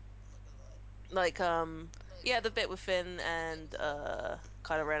lie. Like, yeah, the bit with Finn and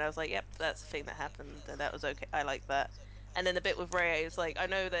Kylo Ren, I was like, yep, that's the thing that happened, and that was okay. I like that. And then the bit with Ray, it's like, I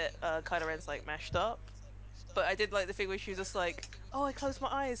know that Kylo Ren's like mashed up, but I did like the thing where she was just like, "Oh, I closed my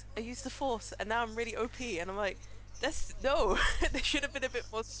eyes, I used the Force, and now I'm really OP." And I'm like, "That's no." There should have been a bit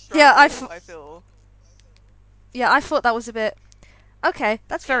more Yeah, struggle. I feel. yeah, I thought that was a bit. Okay,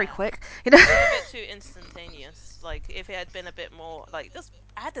 that's very Yeah, quick. You know. it was a bit too instantaneous. Like if it had been a bit more, like just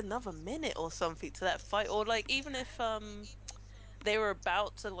add another minute or something to that fight, or like even if they were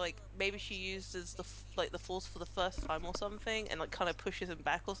about to like maybe she uses like the Force for the first time or something, and like kind of pushes him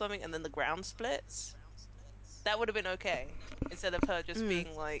back or something, and then the ground splits. That would have been okay instead of her just Mm.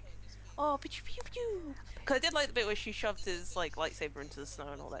 being like, "Oh, pew pew pew." Because I did like the bit where she shoved his like lightsaber into the snow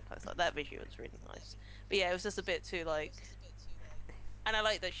and all that kind of stuff. That visual was really nice. But yeah, it was just a bit too like. And I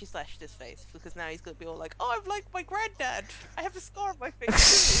like that she slashed his face because now he's gonna be all like, "Oh, I'm like my granddad. I have a scar on my face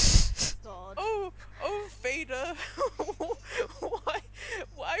too." God. Oh, oh, Vader. Why?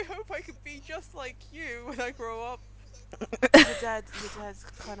 I hope I can be just like you when I grow up. Your dad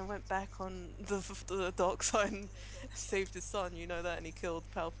kind of went back on the dark side and saved his son. You know that, and he killed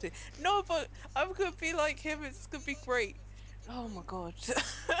Palpatine. No, but I'm gonna be like him. It's gonna be great. Oh my god.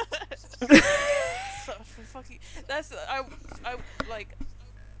 So for fucking that's I like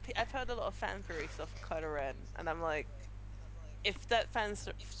I've heard a lot of fan theory stuff for Kylo Ren, and I'm like, if that fan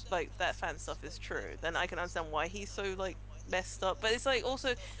stuff is true, then I can understand why he's so like messed up. But it's like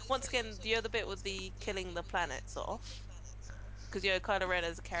also once again the other bit with the killing the planets off because Kylo Ren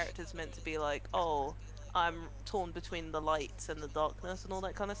as a character is meant to be like, oh, I'm torn between the lights and the darkness and all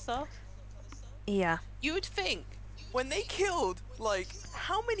that kind of stuff. Yeah. You would think when they killed like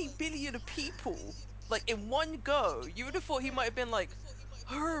how many billion people like in one go, you would have thought he might have been like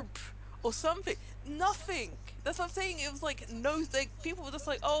herb or something. Nothing. That's what I'm saying. It was like no, like people were just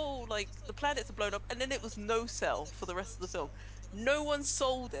like, oh, like the planets are blown up, and then it was no cell for the rest of the film. No one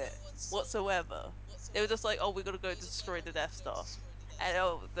sold it whatsoever. They were just like, oh, we're gonna go destroy the Death Star, and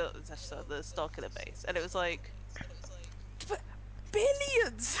oh, the Death Star, the Starkiller base, and it was like, but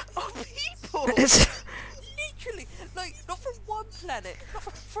billions of people literally, like, not from one planet, not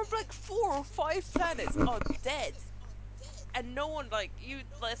from like 4 or 5 planets are dead. And no one, like,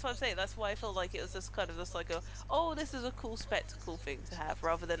 that's what I'm saying. That's why I feel like it was just kind of just like oh, this is a cool spectacle thing to have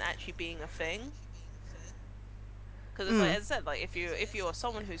rather than actually being a thing. Because it's like, Mm. as I said, like, if you are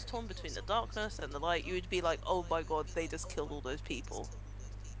someone who's torn between the darkness and the light, you would be like, oh my god, they just killed all those people.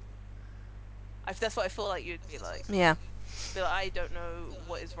 That's what I feel like you'd be like. Yeah. Be like, I don't know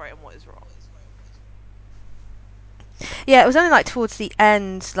what is right and what is wrong. Yeah, it was only like towards the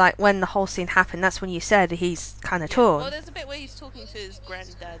end, like when the whole scene happened, that's when you said he's kind of Yeah, well, torn. there's a bit where he's talking to his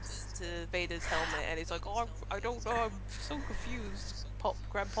granddad's to Vader's helmet, and he's like, "Oh, I don't know, I'm so confused,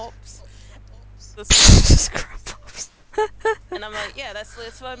 grandpops." That's like, and I'm like, yeah, that's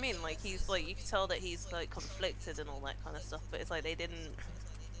what I mean. Like, he's like, you can tell that he's like conflicted and all that kind of stuff, but it's like they didn't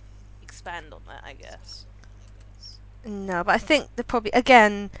expand on that, I guess. No, but I think they probably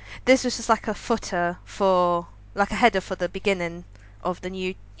again this was just like a footer for like a header for the beginning of the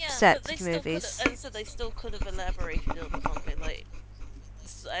new Yeah, but set they of still could, movies. as I said, they still could have elaborated on something. Like,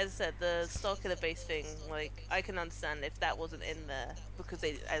 as I said, the Starkiller base thing, like, I can understand if that wasn't in there because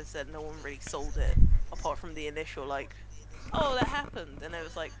they, as I said, no one really sold it apart from the initial, like, oh, that happened, and it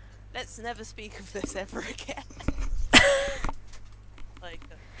was like, let's never speak of this ever again. Like,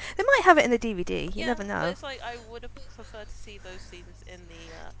 They might have it in the DVD. You yeah, never but know. it's like I would have preferred to see those scenes In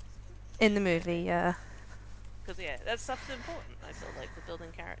the in the movie, movie yeah. because yeah, that stuff's important. I feel like for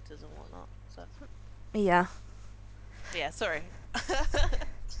building characters and whatnot. So, Yeah. but yeah, sorry.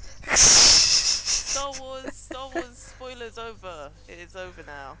 Star Wars spoilers over. It is over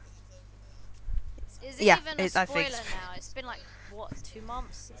now. Is it Yeah, even a I think. spoiler now? It's been like what, 2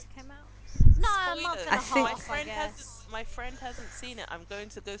 months since it came out? No, a month and I a Spoilers. think. My half, I friend hasn't. guess. My friend hasn't seen it. I'm going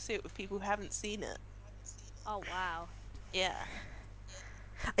to go see it with people who haven't seen it. Oh wow. Yeah.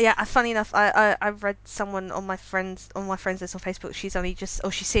 Yeah, funny enough, I've read someone on my friends list on Facebook. She's only just,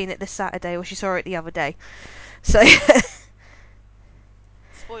 or she's seen it this Saturday, or she saw it the other day. So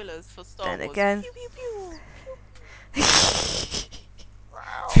Spoilers for Star then Wars. again, Pew pew pew. Pew.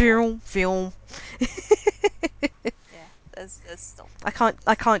 Film, film. Yeah, there's not.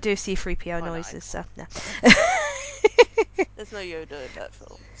 I can't do C3PO Oh no, I noises, so can't. no. There's no Yoda in that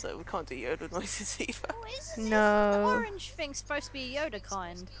film, so we can't do Yoda noises either. Oh, isn't the No. orange thing supposed to be a Yoda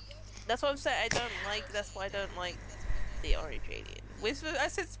kind? That's what I'm saying. I don't like. That's why I don't like the orange alien. I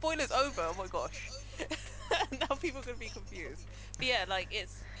said spoilers over. Oh my gosh. Now people are gonna be confused. But yeah, like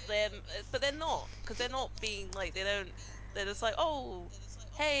it's them, but they're not because they're not being like they don't. They're just like, oh,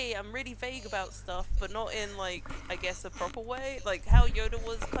 hey, I'm really vague about stuff, but not in like I guess a proper way. Like how Yoda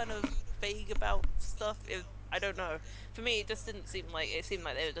was kind of vague about stuff. I don't know. For me, it just didn't seem like it seemed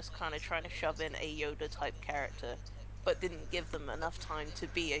like they were just kind of trying to shove in a Yoda type character, but didn't give them enough time to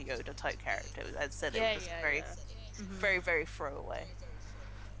be a Yoda type character. As I said, they were Yeah, just yeah, very, yeah. very, very throwaway.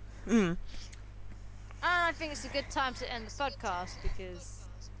 Mm. And I think it's a good time to end the podcast because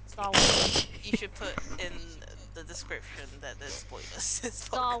Star Wars. You should put in the description that there's spoilers. This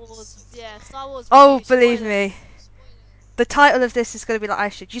Star podcast. Wars, yeah, Star Wars Oh, review believe me. spoilers. The title of this is going to be like, I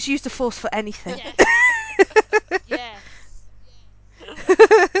should just use the Force for anything. Yes, yes.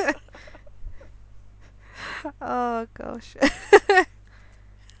 Oh, gosh. And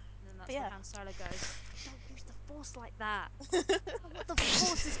then But that's when yeah. Han Solo goes, "Don't use the Force like that. That's not what the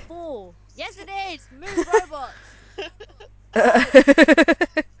Force is for." Yes, it is. Move robots. Go.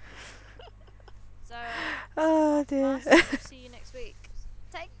 So, Oh, that's from dear. us.